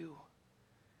say to you.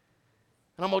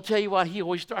 And I'm going to tell you what, He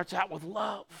always starts out with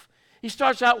love. He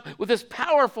starts out with this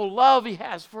powerful love He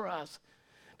has for us.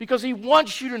 Because He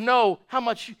wants you to know how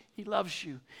much He loves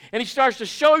you. And He starts to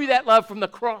show you that love from the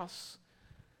cross.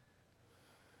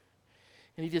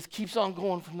 And He just keeps on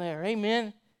going from there.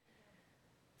 Amen?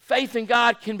 Faith in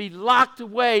God can be locked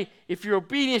away if your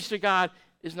obedience to God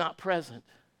is not present.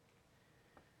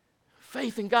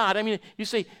 Faith in God. I mean, you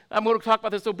see, I'm going to talk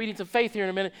about this obedience of faith here in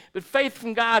a minute, but faith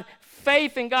in God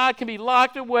can be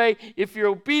locked away if your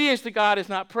obedience to God is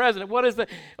not present. What is the?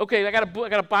 Okay, I got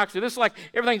a box here. This is like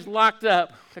everything's locked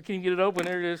up. I can't even get it open.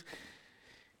 There it is.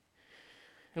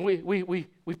 And we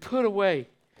put away.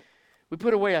 We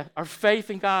put away our faith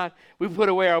in God. We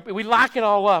lock it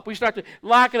all up. We start to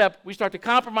lock it up. We start to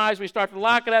compromise. We start to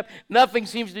lock it up. Nothing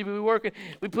seems to be working.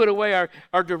 We put away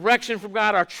our direction from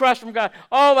God, our trust from God.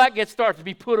 All that starts to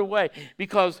be put away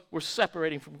because we're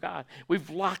separating from God. We've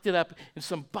locked it up in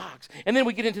some box. And then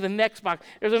we get into the next box.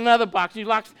 There's another box. And you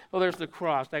lock, there's the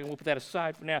cross. We'll put that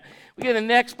aside for now. We get in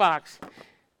the next box.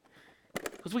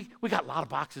 Because we got a lot of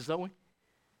boxes, don't we?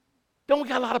 Don't we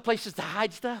got a lot of places to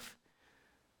hide stuff?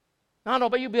 I don't know,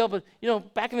 but you'll be able to,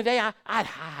 back in the day, I'd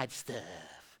hide stuff.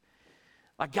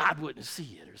 Like God wouldn't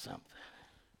see it or something.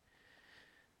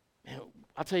 Man,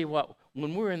 I'll tell you what,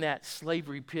 when we're in that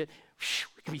slavery pit,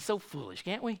 we can be so foolish,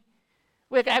 can't we?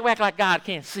 We act like God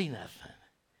can't see nothing.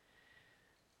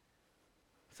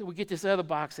 So we get this other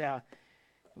box out.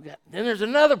 Then there's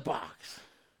another box.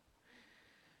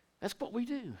 That's what we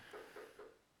do.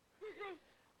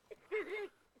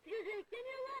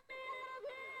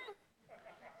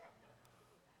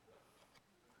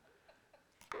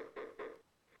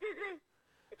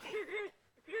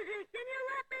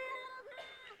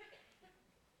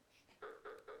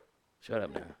 Shut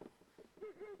up now.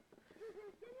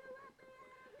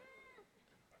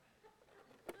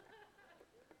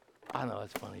 I know,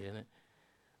 it's funny, isn't it?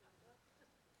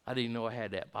 I didn't even know I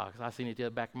had that box. I seen it to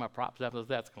the back of my prop stuff.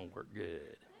 That's going to work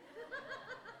good.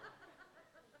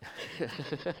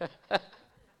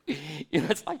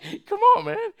 It's like, come on,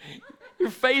 man.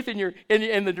 Your faith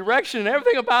and the direction and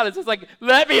everything about it's just like,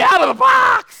 let me out of the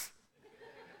box.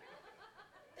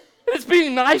 And it's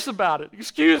being nice about it.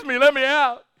 Excuse me, let me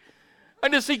out. I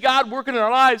just see God working in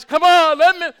our lives. Come on,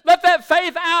 let that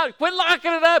faith out. Quit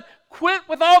locking it up. Quit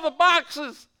with all the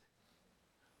boxes.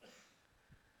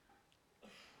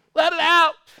 Let it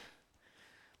out.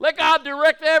 Let God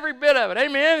direct every bit of it.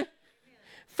 Amen?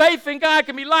 Faith in God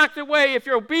can be locked away if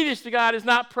your obedience to God is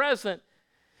not present.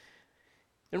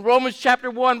 In Romans chapter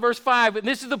 1, verse 5, and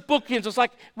this is the bookends. It's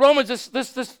like Romans,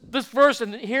 this verse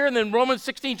and here, and then Romans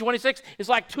 16:26 is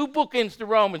like two bookends to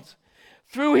Romans.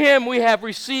 Through Him we have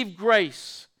received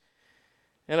grace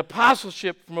and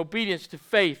apostleship from obedience to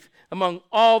faith among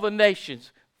all the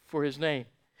nations for His name.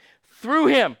 through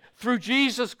him, through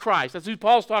Jesus Christ. That's who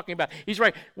Paul's talking about. He's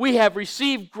right. We have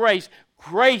received grace.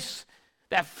 Grace,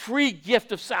 that free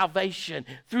gift of salvation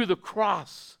through the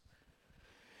cross.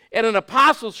 And an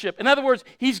apostleship. In other words,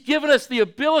 he's given us the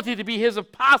ability to be his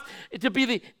apostle, to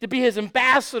be his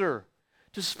ambassador,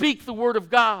 to speak the word of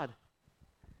God.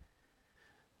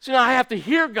 So now I have to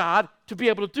hear God to be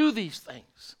able to do these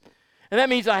things. And that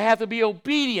means I have to be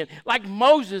obedient, like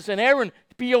Moses and Aaron.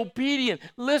 Be obedient.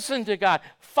 Listen to God.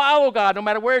 Follow God no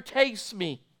matter where it takes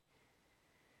me.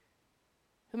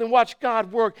 And then watch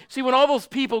God work. See, when all those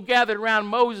people gathered around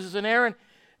Moses and Aaron,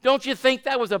 don't you think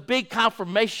that was a big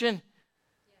confirmation?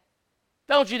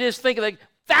 Don't you just think like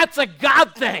that's a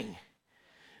God thing?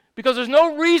 Because there's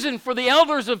no reason for the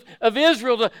elders of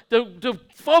Israel to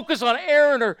focus on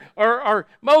Aaron or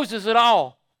Moses at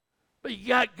all. But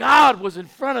yet God was in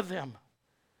front of them.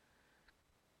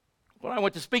 When I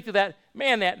went to speak to that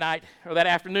man that night, or that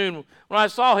afternoon, when I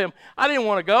saw him, I didn't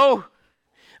want to go.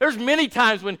 There's many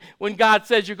times when God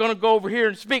says you're going to go over here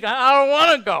and speak. I don't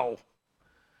want to go.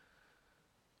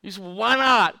 He said, well, why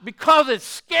not? Because it's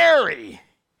scary.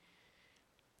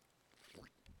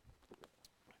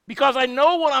 Because I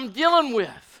know what I'm dealing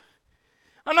with.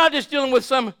 I'm not just dealing with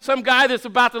some guy that's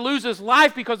about to lose his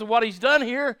life because of what he's done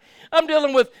here. I'm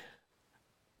dealing with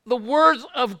the words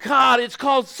of God. It's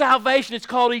called salvation. It's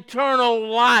called eternal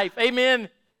life. Amen.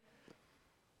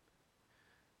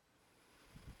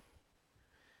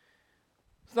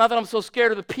 It's not that I'm so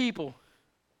scared of the people.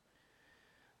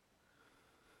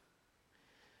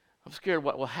 I'm scared of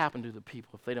what will happen to the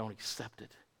people if they don't accept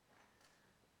it.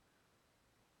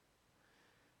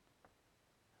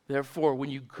 Therefore,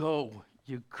 when you go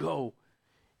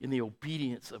in the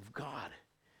obedience of God.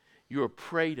 You're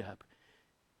prayed up.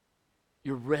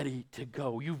 You're ready to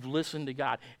go. You've listened to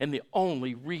God. And the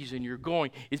only reason you're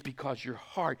going is because your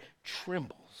heart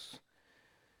trembles.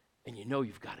 And you know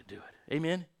you've got to do it.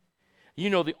 Amen? You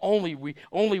know the only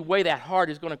way that heart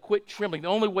is going to quit trembling, the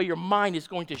only way your mind is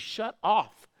going to shut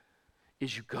off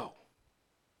is you go.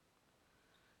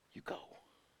 You go.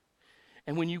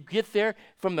 And when you get there,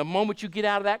 from the moment you get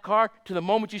out of that car to the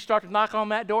moment you start to knock on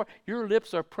that door, your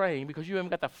lips are praying because you haven't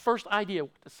got the first idea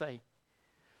what to say.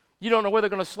 You don't know whether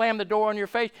they're going to slam the door on your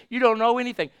face. You don't know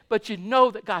anything. But you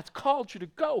know that God's called you to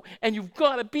go, and you've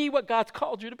got to be what God's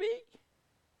called you to be.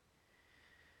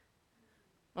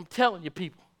 I'm telling you,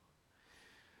 people.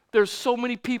 There's so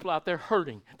many people out there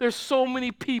hurting. There's so many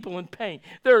people in pain.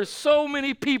 There are so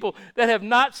many people that have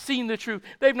not seen the truth.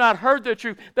 They've not heard the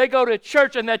truth. They go to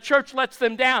church and that church lets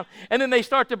them down. And then they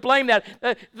start to blame that.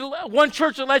 One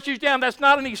church that lets you down, that's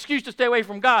not an excuse to stay away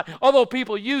from God. Although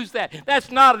people use that. That's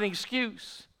not an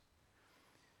excuse.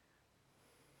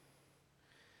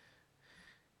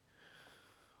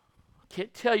 I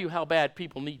can't tell you how bad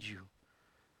people need you.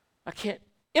 I can't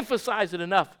emphasize it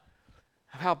enough.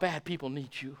 Of how bad people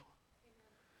need you.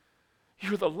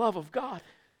 You're the love of God.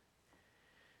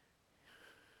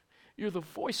 You're the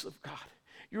voice of God.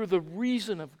 You're the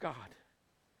reason of God.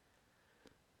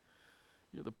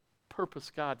 You're the purpose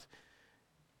God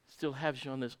still has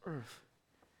you on this earth.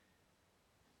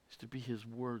 Is to be His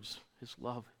words, His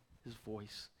love, His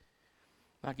voice.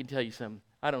 I can tell you something.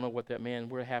 I don't know what happened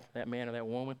to that man or that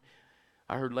woman.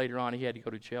 I heard later on he had to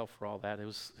go to jail for all that. It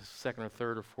was his second or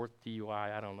third or fourth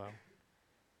DUI. I don't know.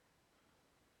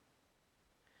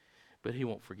 But he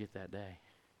won't forget that day.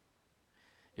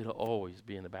 It'll always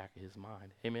be in the back of his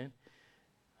mind. Amen?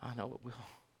 I know it will.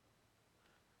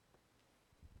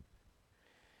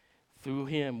 Through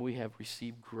him we have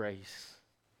received grace.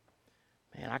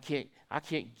 Man, I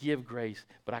can't give grace,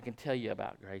 but I can tell you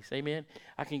about grace. Amen?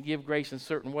 I can give grace in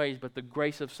certain ways, but the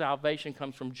grace of salvation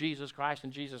comes from Jesus Christ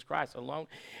and Jesus Christ alone.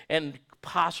 And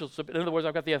apostleship, in other words,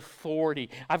 I've got the authority.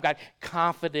 I've got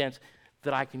confidence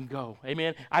that I can go.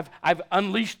 Amen. I've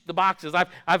unleashed the boxes.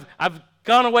 I've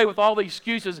gone away with all the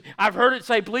excuses. I've heard it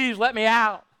say, please let me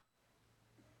out.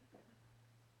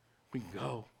 We can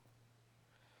go.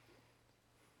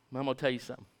 I'm going to tell you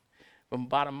something. From the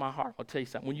bottom of my heart, I'll tell you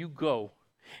something. When you go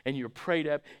and you're prayed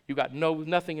up, you got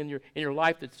nothing in your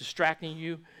life that's distracting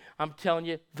you, I'm telling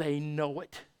you, they know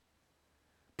it.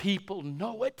 People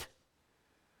know it.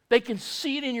 They can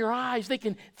see it in your eyes. They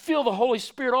can feel the Holy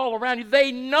Spirit all around you.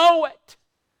 They know it.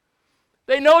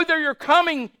 They know that you're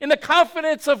coming in the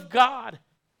confidence of God.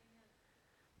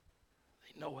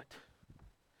 They know it.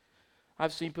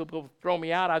 I've seen people throw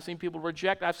me out. I've seen people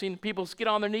reject. I've seen people get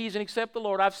on their knees and accept the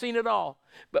Lord. I've seen it all.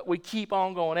 But we keep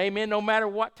on going. Amen. No matter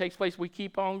what takes place, we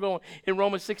keep on going. In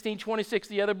Romans 16:26,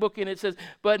 the other book in it says,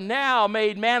 but now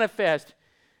made manifest,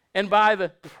 and by the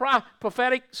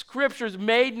prophetic scriptures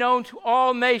made known to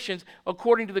all nations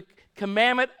according to the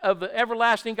commandment of the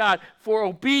everlasting God for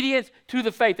obedience to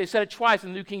the faith. They said it twice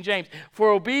in the New King James.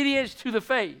 For obedience to the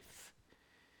faith.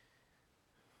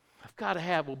 I've got to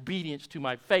have obedience to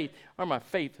my faith, or my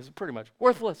faith is pretty much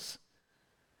worthless.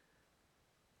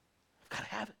 I've got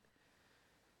to have it.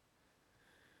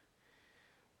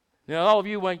 Now, all of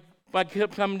you, when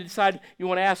come and decide you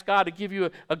want to ask God to give you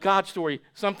a God story,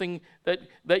 something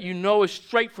that you know is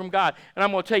straight from God. And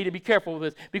I'm going to tell you to be careful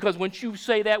with this, because once you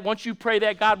say that, once you pray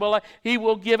that, God will, He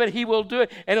will give it, He will do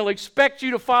it, and He'll expect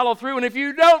you to follow through. And if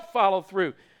you don't follow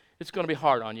through, it's going to be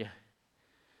hard on you.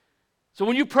 So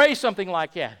when you pray something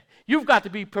like that, you've got to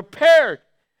be prepared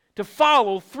to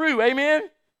follow through. Amen?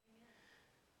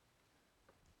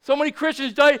 So many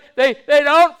Christians, they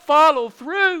don't follow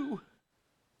through.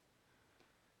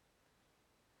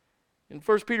 In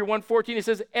 1 Peter 1:14, it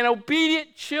says,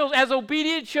 as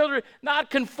obedient children, not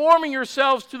conforming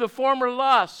yourselves to the former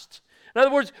lust. In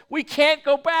other words, we can't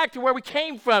go back to where we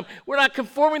came from. We're not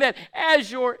conforming that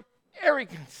as your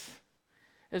arrogance,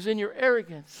 as in your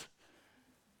arrogance.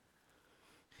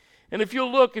 And if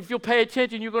you'll pay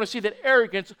attention, you're going to see that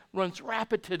arrogance runs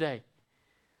rapid today.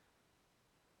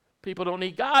 People don't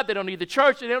need God, they don't need the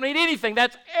church, they don't need anything.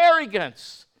 That's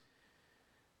arrogance.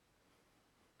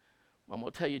 I'm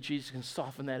going to tell you, Jesus can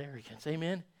soften that arrogance.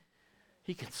 Amen?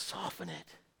 He can soften it.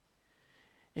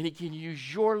 And He can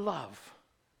use your love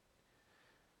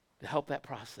to help that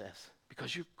process,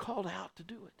 because you're called out to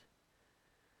do it.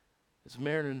 As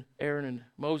Aaron and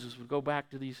Moses would go back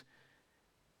to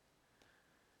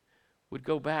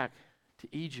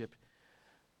Egypt,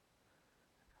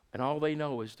 and all they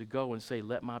know is to go and say,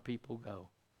 let my people go.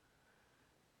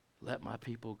 Let my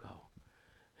people go.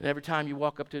 And every time you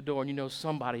walk up to the door and you know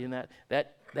somebody in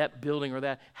that building or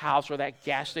that house or that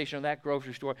gas station or that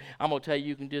grocery store, I'm going to tell you,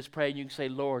 you can just pray and you can say,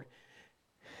 Lord,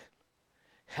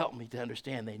 help me to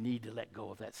understand they need to let go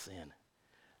of that sin.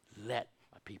 Let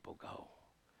my people go.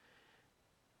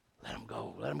 Let them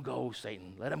go. Let them go,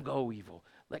 Satan. Let them go, evil.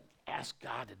 Ask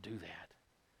God to do that.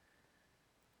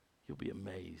 You'll be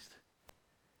amazed.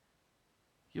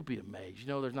 You'll be amazed. You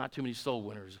know, there's not too many soul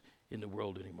winners in the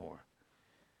world anymore.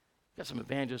 Got some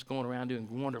evangelists going around doing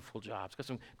wonderful jobs. Got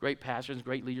some great pastors,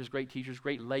 great leaders, great teachers,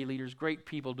 great lay leaders, great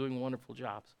people doing wonderful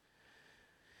jobs.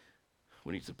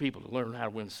 We need some people to learn how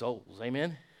to win souls.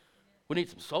 Amen? We need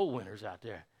some soul winners out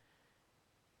there.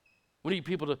 We need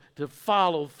people to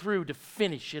follow through to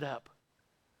finish it up.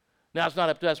 Now, it's not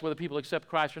up to us whether people accept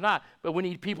Christ or not, but we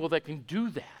need people that can do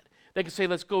that. They can say,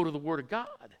 let's go to the Word of God.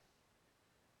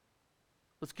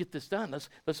 Let's get this done.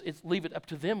 Let's leave it up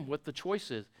to them what the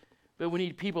choice is. But we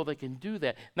need people that can do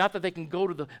that. Not that they can go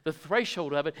to the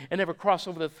threshold of it and never cross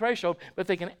over the threshold, but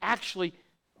they can actually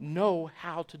know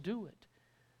how to do it.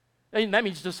 And that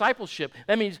means discipleship.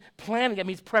 That means planning. That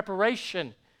means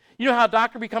preparation. You know how a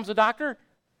doctor becomes a doctor?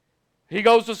 He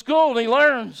goes to school and he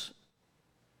learns.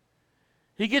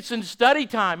 He gets in study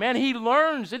time, and he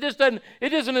learns. It isn't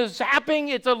a zapping,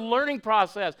 it's a learning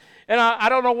process. And I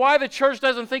don't know why the church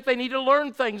doesn't think they need to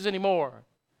learn things anymore.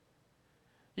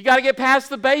 You got to get past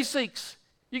the basics.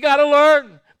 You got to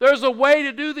learn. There's a way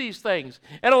to do these things.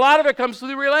 And a lot of it comes through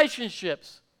the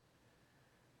relationships.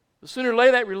 The sooner or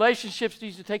later that relationship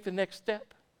needs to take the next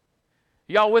step.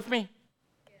 Y'all with me?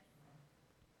 Yeah.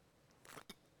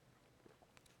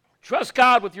 Trust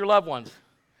God with your loved ones.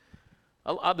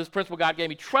 This principle God gave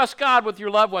me. Trust God with your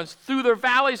loved ones through their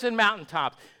valleys and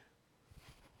mountaintops.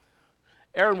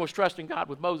 Aaron was trusting God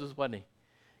with Moses, wasn't he?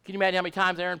 Can you imagine how many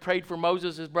times Aaron prayed for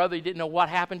Moses, his brother? He didn't know what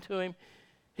happened to him.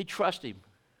 He trusted him.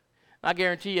 I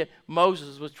guarantee you,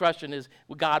 Moses was trusting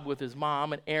God with his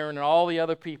mom and Aaron and all the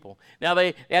other people. Now,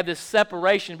 they had this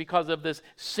separation because of this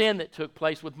sin that took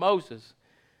place with Moses.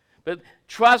 But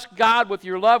trust God with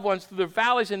your loved ones through the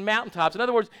valleys and mountaintops. In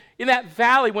other words, in that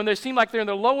valley, when they seem like they're in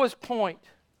the lowest point,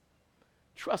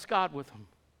 trust God with them.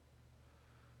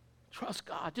 Trust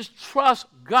God. Just trust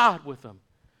God with them.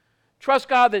 Trust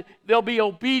God that they'll be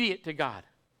obedient to God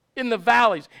in the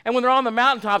valleys. And when they're on the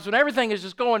mountaintops, when everything is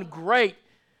just going great,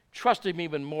 trust Him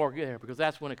even more there, because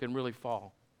that's when it can really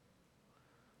fall.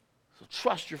 So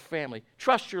trust your family.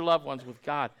 Trust your loved ones with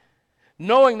God,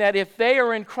 knowing that if they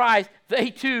are in Christ,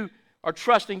 they too are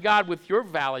trusting God with your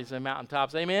valleys and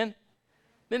mountaintops. Amen?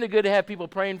 Isn't it good to have people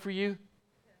praying for you?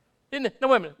 Isn't it? No,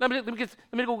 wait a minute. Let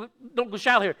me go. Don't go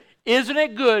shout here. Isn't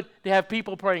it good to have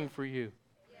people praying for you?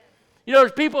 You know,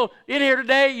 there's people in here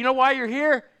today, you know why you're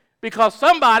here? Because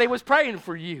somebody was praying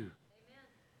for you. Amen.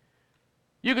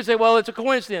 You can say, well, it's a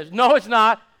coincidence. No, it's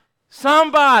not.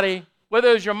 Somebody, whether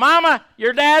it's your mama,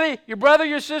 your daddy, your brother,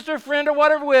 your sister, friend, or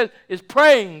whatever it is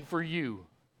praying for you.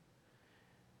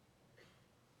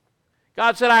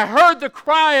 God said, I heard the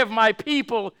cry of my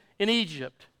people in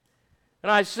Egypt.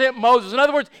 And I sent Moses. In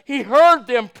other words, he heard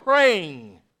them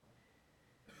praying.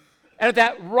 And at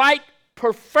that right,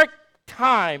 perfect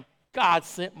time, God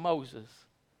sent Moses.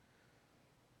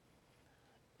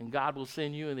 And God will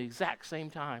send you in the exact same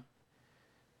time.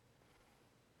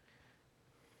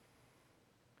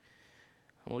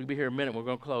 I'm going to be here a minute. We're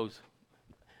going to close.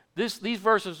 These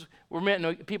verses were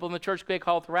meant, people in the church, they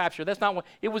call it the rapture. That's not what,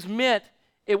 it was meant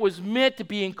to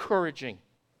be encouraging.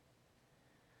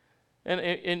 And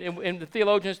the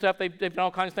theologian stuff, they've done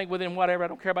all kinds of things with it and whatever. I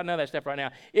don't care about none of that stuff right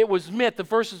now. It was meant, the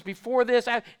verses before this,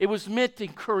 it was meant to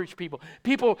encourage people.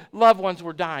 People, loved ones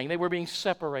were dying. They were being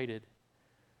separated.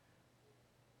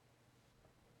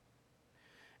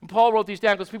 And Paul wrote these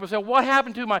down because people say, what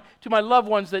happened to my loved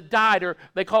ones that died? Or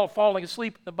they call it falling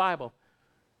asleep in the Bible.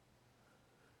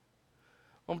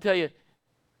 I'm going to tell you,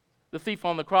 the thief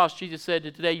on the cross, Jesus said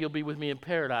that today you'll be with me in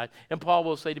paradise. And Paul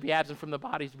will say to be absent from the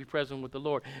body is to be present with the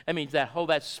Lord. That means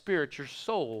that spirit, your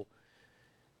soul,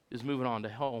 is moving on to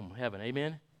home, heaven.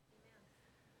 Amen?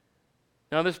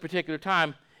 Now, this particular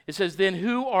time, it says, then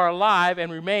who are alive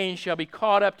and remain shall be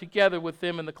caught up together with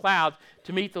them in the clouds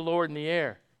to meet the Lord in the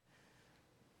air.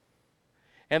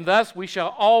 And thus we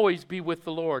shall always be with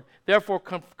the Lord. Therefore,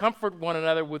 comfort one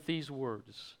another with these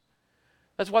words.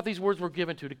 That's what these words were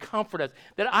given to comfort us.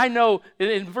 That I know,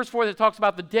 in verse 4 that talks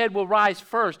about the dead will rise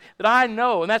first, that I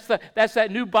know, and that's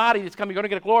that new body that's coming, you're going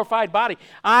to get a glorified body.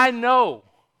 I know.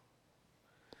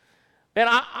 And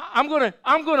I'm going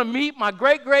to meet my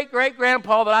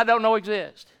great-great-great-grandpa that I don't know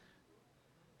exist.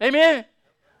 Amen?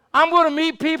 I'm going to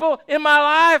meet people in my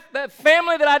life, that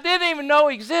family that I didn't even know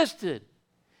existed.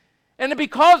 And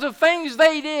because of things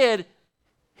they did,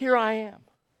 here I am.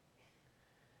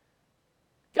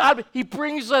 God, He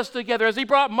brings us together as He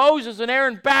brought Moses and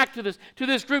Aaron back to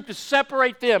this group to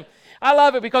separate them. I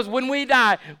love it because when we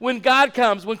die, when God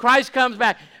comes, when Christ comes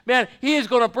back, man, He is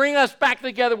going to bring us back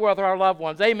together with our loved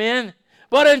ones. Amen?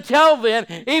 But until then,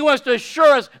 He wants to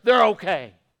assure us they're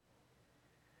okay.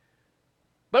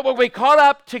 But we'll be caught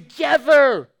up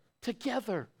together.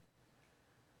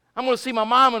 I'm going to see my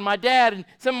mom and my dad and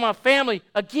some of my family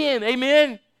again.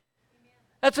 Amen?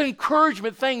 That's an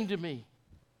encouragement thing to me.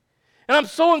 And I'm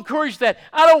so encouraged that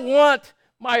I don't want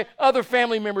my other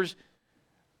family members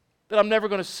that I'm never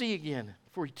going to see again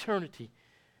for eternity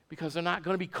because they're not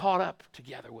going to be caught up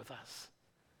together with us.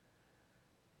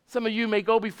 Some of you may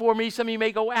go before me, some of you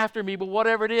may go after me, but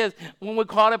whatever it is, when we're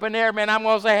caught up in there, man, I'm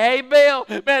going to say, hey, Bill,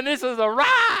 man, this is a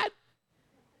ride.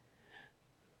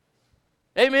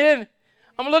 Amen.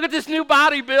 I'm going to look at this new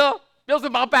body, Bill. Bill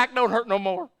said, my back don't hurt no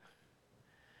more.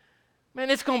 Man,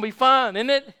 it's going to be fun, isn't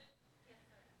it?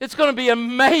 It's going to be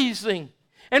amazing.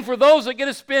 And for those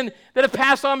that have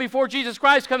passed on before Jesus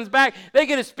Christ comes back, they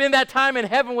get to spend that time in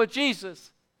heaven with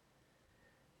Jesus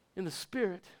in the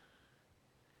Spirit.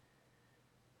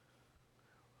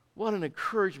 What an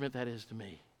encouragement that is to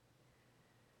me.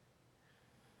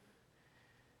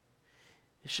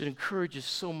 It should encourage us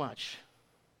so much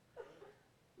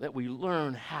that we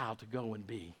learn how to go and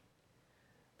be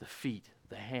the feet,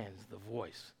 the hands, the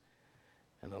voice,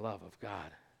 and the love of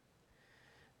God.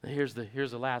 Now here's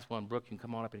the last one. Brooke, you can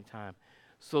come on up anytime.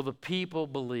 So the people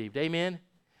believed. Amen?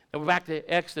 Now we're back to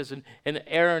Exodus, and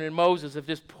Aaron and Moses have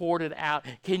just poured it out.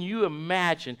 Can you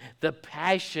imagine the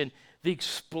passion, the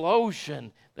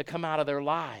explosion that come out of their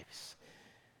lives?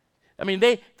 I mean,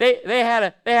 they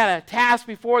had a task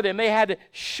before them. They had to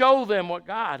show them what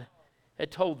God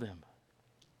had told them.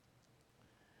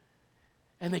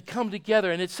 And they come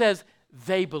together, and it says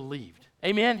they believed.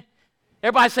 Amen?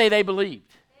 Everybody say they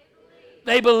believed.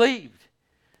 They believed.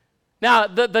 Now,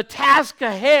 the task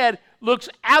ahead looks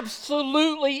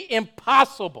absolutely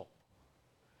impossible.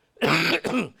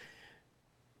 It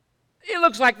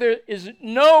looks like there is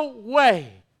no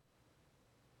way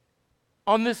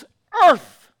on this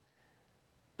earth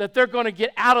that they're going to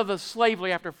get out of the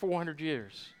slavery after 400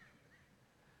 years.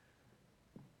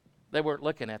 They weren't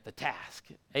looking at the task.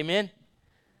 Amen?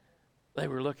 They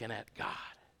were looking at God.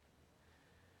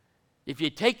 If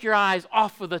you take your eyes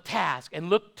off of the task and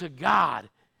look to God,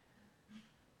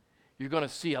 you're going to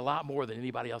see a lot more than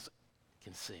anybody else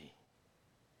can see.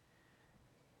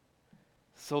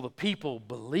 So the people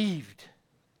believed.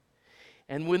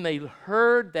 And when they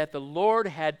heard that the Lord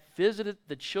had visited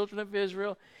the children of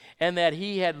Israel and that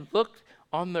He had looked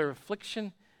on their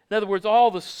affliction, in other words, all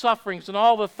the sufferings and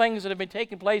all the things that have been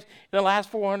taking place in the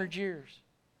last 400 years,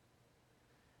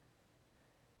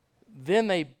 then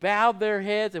they bowed their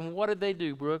heads, and what did they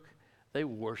do, Brooke? They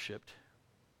worshiped.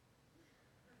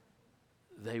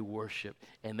 They worshiped.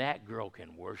 And that girl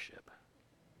can worship.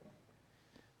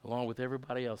 Along with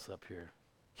everybody else up here.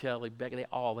 Kelly, Becky,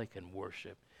 they can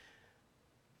worship.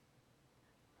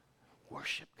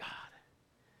 worship God.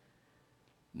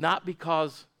 Not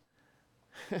because,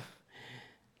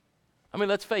 I mean,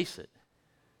 let's face it.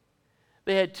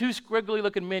 They had two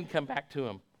scriggly-looking men come back to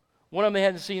him. One of them they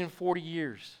hadn't seen in 40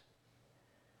 years.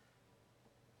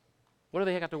 What do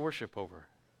they got to worship over?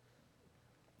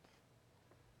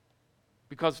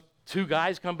 Because two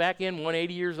guys come back in, one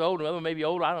 80 years old, another maybe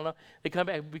older, I don't know. They come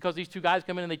back because these two guys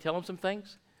come in and they tell them some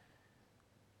things?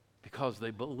 Because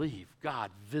they believe God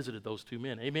visited those two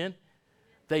men. Amen?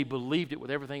 They believed it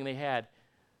with everything they had.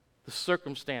 The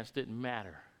circumstance didn't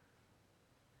matter.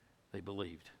 They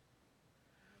believed.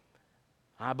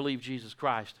 I believe Jesus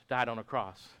Christ died on a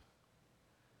cross.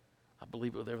 I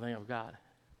believe it with everything I've got.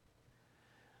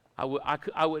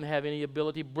 I wouldn't have any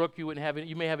ability. Brooke, you wouldn't have any.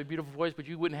 You may have a beautiful voice, but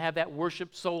you wouldn't have that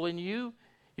worship soul in you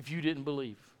if you didn't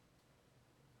believe.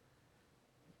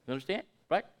 You understand?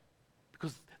 Right?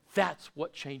 Because that's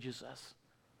what changes us.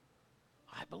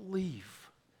 I believe.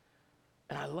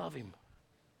 And I love him.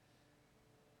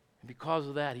 And because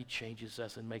of that, he changes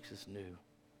us and makes us new.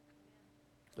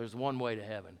 There's one way to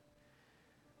heaven.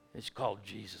 It's called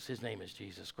Jesus. His name is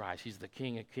Jesus Christ. He's the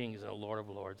King of Kings and the Lord of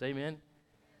Lords. Amen?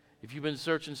 If you've been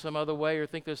searching some other way or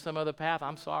think there's some other path,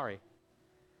 I'm sorry.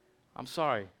 I'm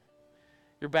sorry.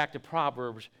 You're back to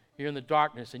Proverbs. You're in the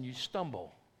darkness and you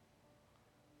stumble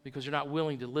because you're not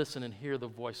willing to listen and hear the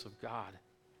voice of God.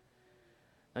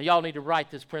 Now, y'all need to write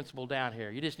this principle down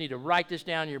here. You just need to write this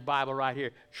down in your Bible right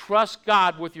here. Trust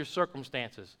God with your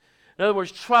circumstances. In other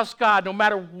words, trust God no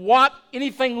matter what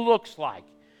anything looks like.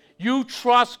 You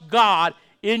trust God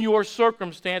in your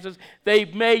circumstances. They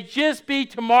may just be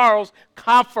tomorrow's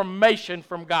confirmation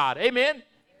from God. Amen? Amen.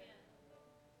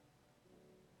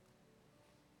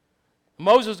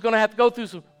 Moses is going to have to go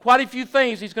through quite a few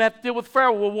things. He's going to have to deal with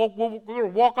Pharaoh. We're going to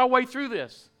walk our way through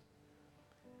this.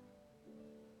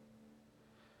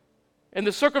 And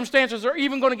the circumstances are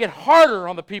even going to get harder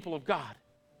on the people of God.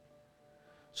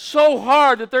 So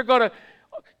hard that they're going to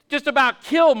just about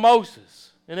kill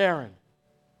Moses and Aaron.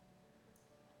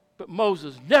 But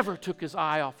Moses never took his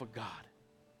eye off of God.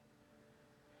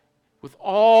 With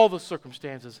all the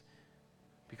circumstances,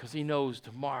 because he knows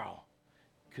tomorrow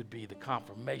could be the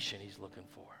confirmation he's looking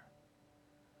for.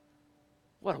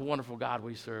 What a wonderful God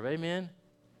we serve. Amen?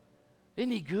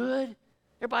 Isn't he good?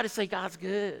 Everybody say God's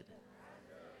good.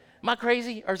 Am I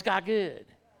crazy or is God good?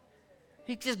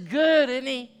 He's just good, isn't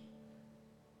he?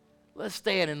 Let's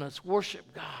stand and let's worship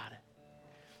God.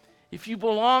 If you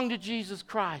belong to Jesus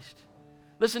Christ,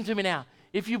 listen to me now.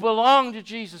 If you belong to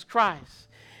Jesus Christ,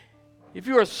 if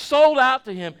you are sold out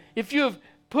to him, if you have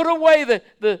put away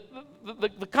the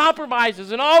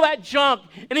compromises and all that junk,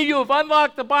 and if you have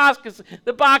unlocked the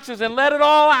boxes and let it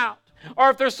all out, or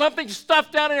if there's something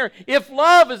stuffed down in there, if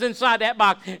love is inside that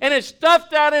box and it's stuffed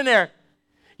down in there,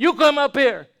 you come up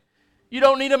here. You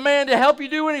don't need a man to help you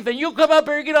do anything. You come up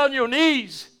here and get on your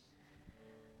knees.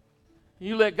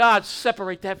 You let God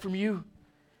separate that from you.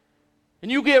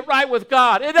 And you get right with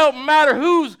God. It don't matter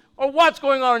who's or what's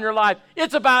going on in your life.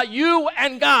 It's about you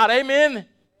and God. Amen?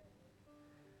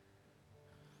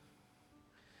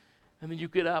 And then you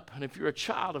get up, and if you're a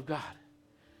child of God,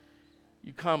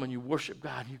 you come and you worship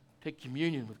God. You take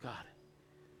communion with God.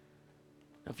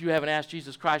 Now, if you haven't asked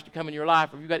Jesus Christ to come in your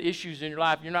life, or you've got issues in your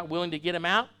life and you're not willing to get him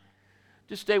out,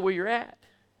 just stay where you're at.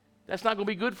 That's not going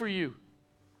to be good for you.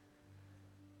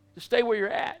 Just stay where you're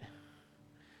at.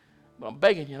 But I'm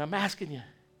begging you and I'm asking you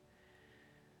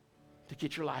to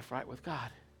get your life right with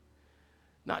God.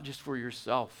 Not just for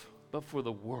yourself, but for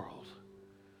the world.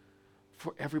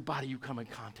 For everybody you come in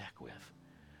contact with.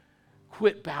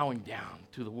 Quit bowing down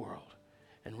to the world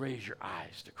and raise your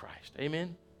eyes to Christ.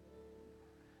 Amen?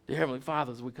 Dear Heavenly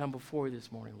Father, as we come before you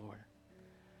this morning, Lord,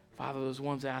 Father, those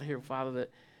ones out here, Father,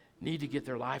 that need to get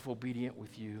their life obedient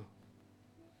with you.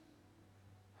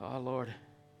 Oh, Lord,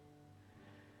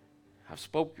 I've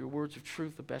spoke your words of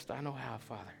truth the best I know how,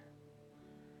 Father.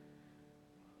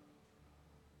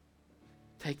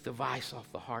 Take the vice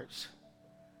off the hearts.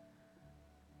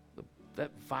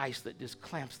 That vice that just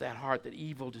clamps that heart, that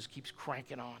evil just keeps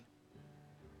cranking on.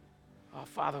 Oh,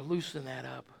 Father, loosen that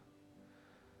up.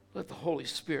 Let the Holy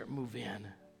Spirit move in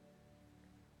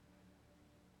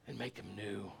and make them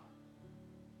new.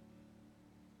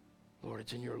 Lord,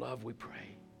 it's in your love we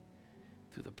pray,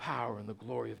 through the power and the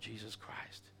glory of Jesus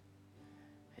Christ.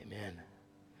 Amen.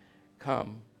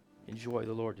 Come, enjoy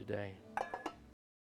the Lord today.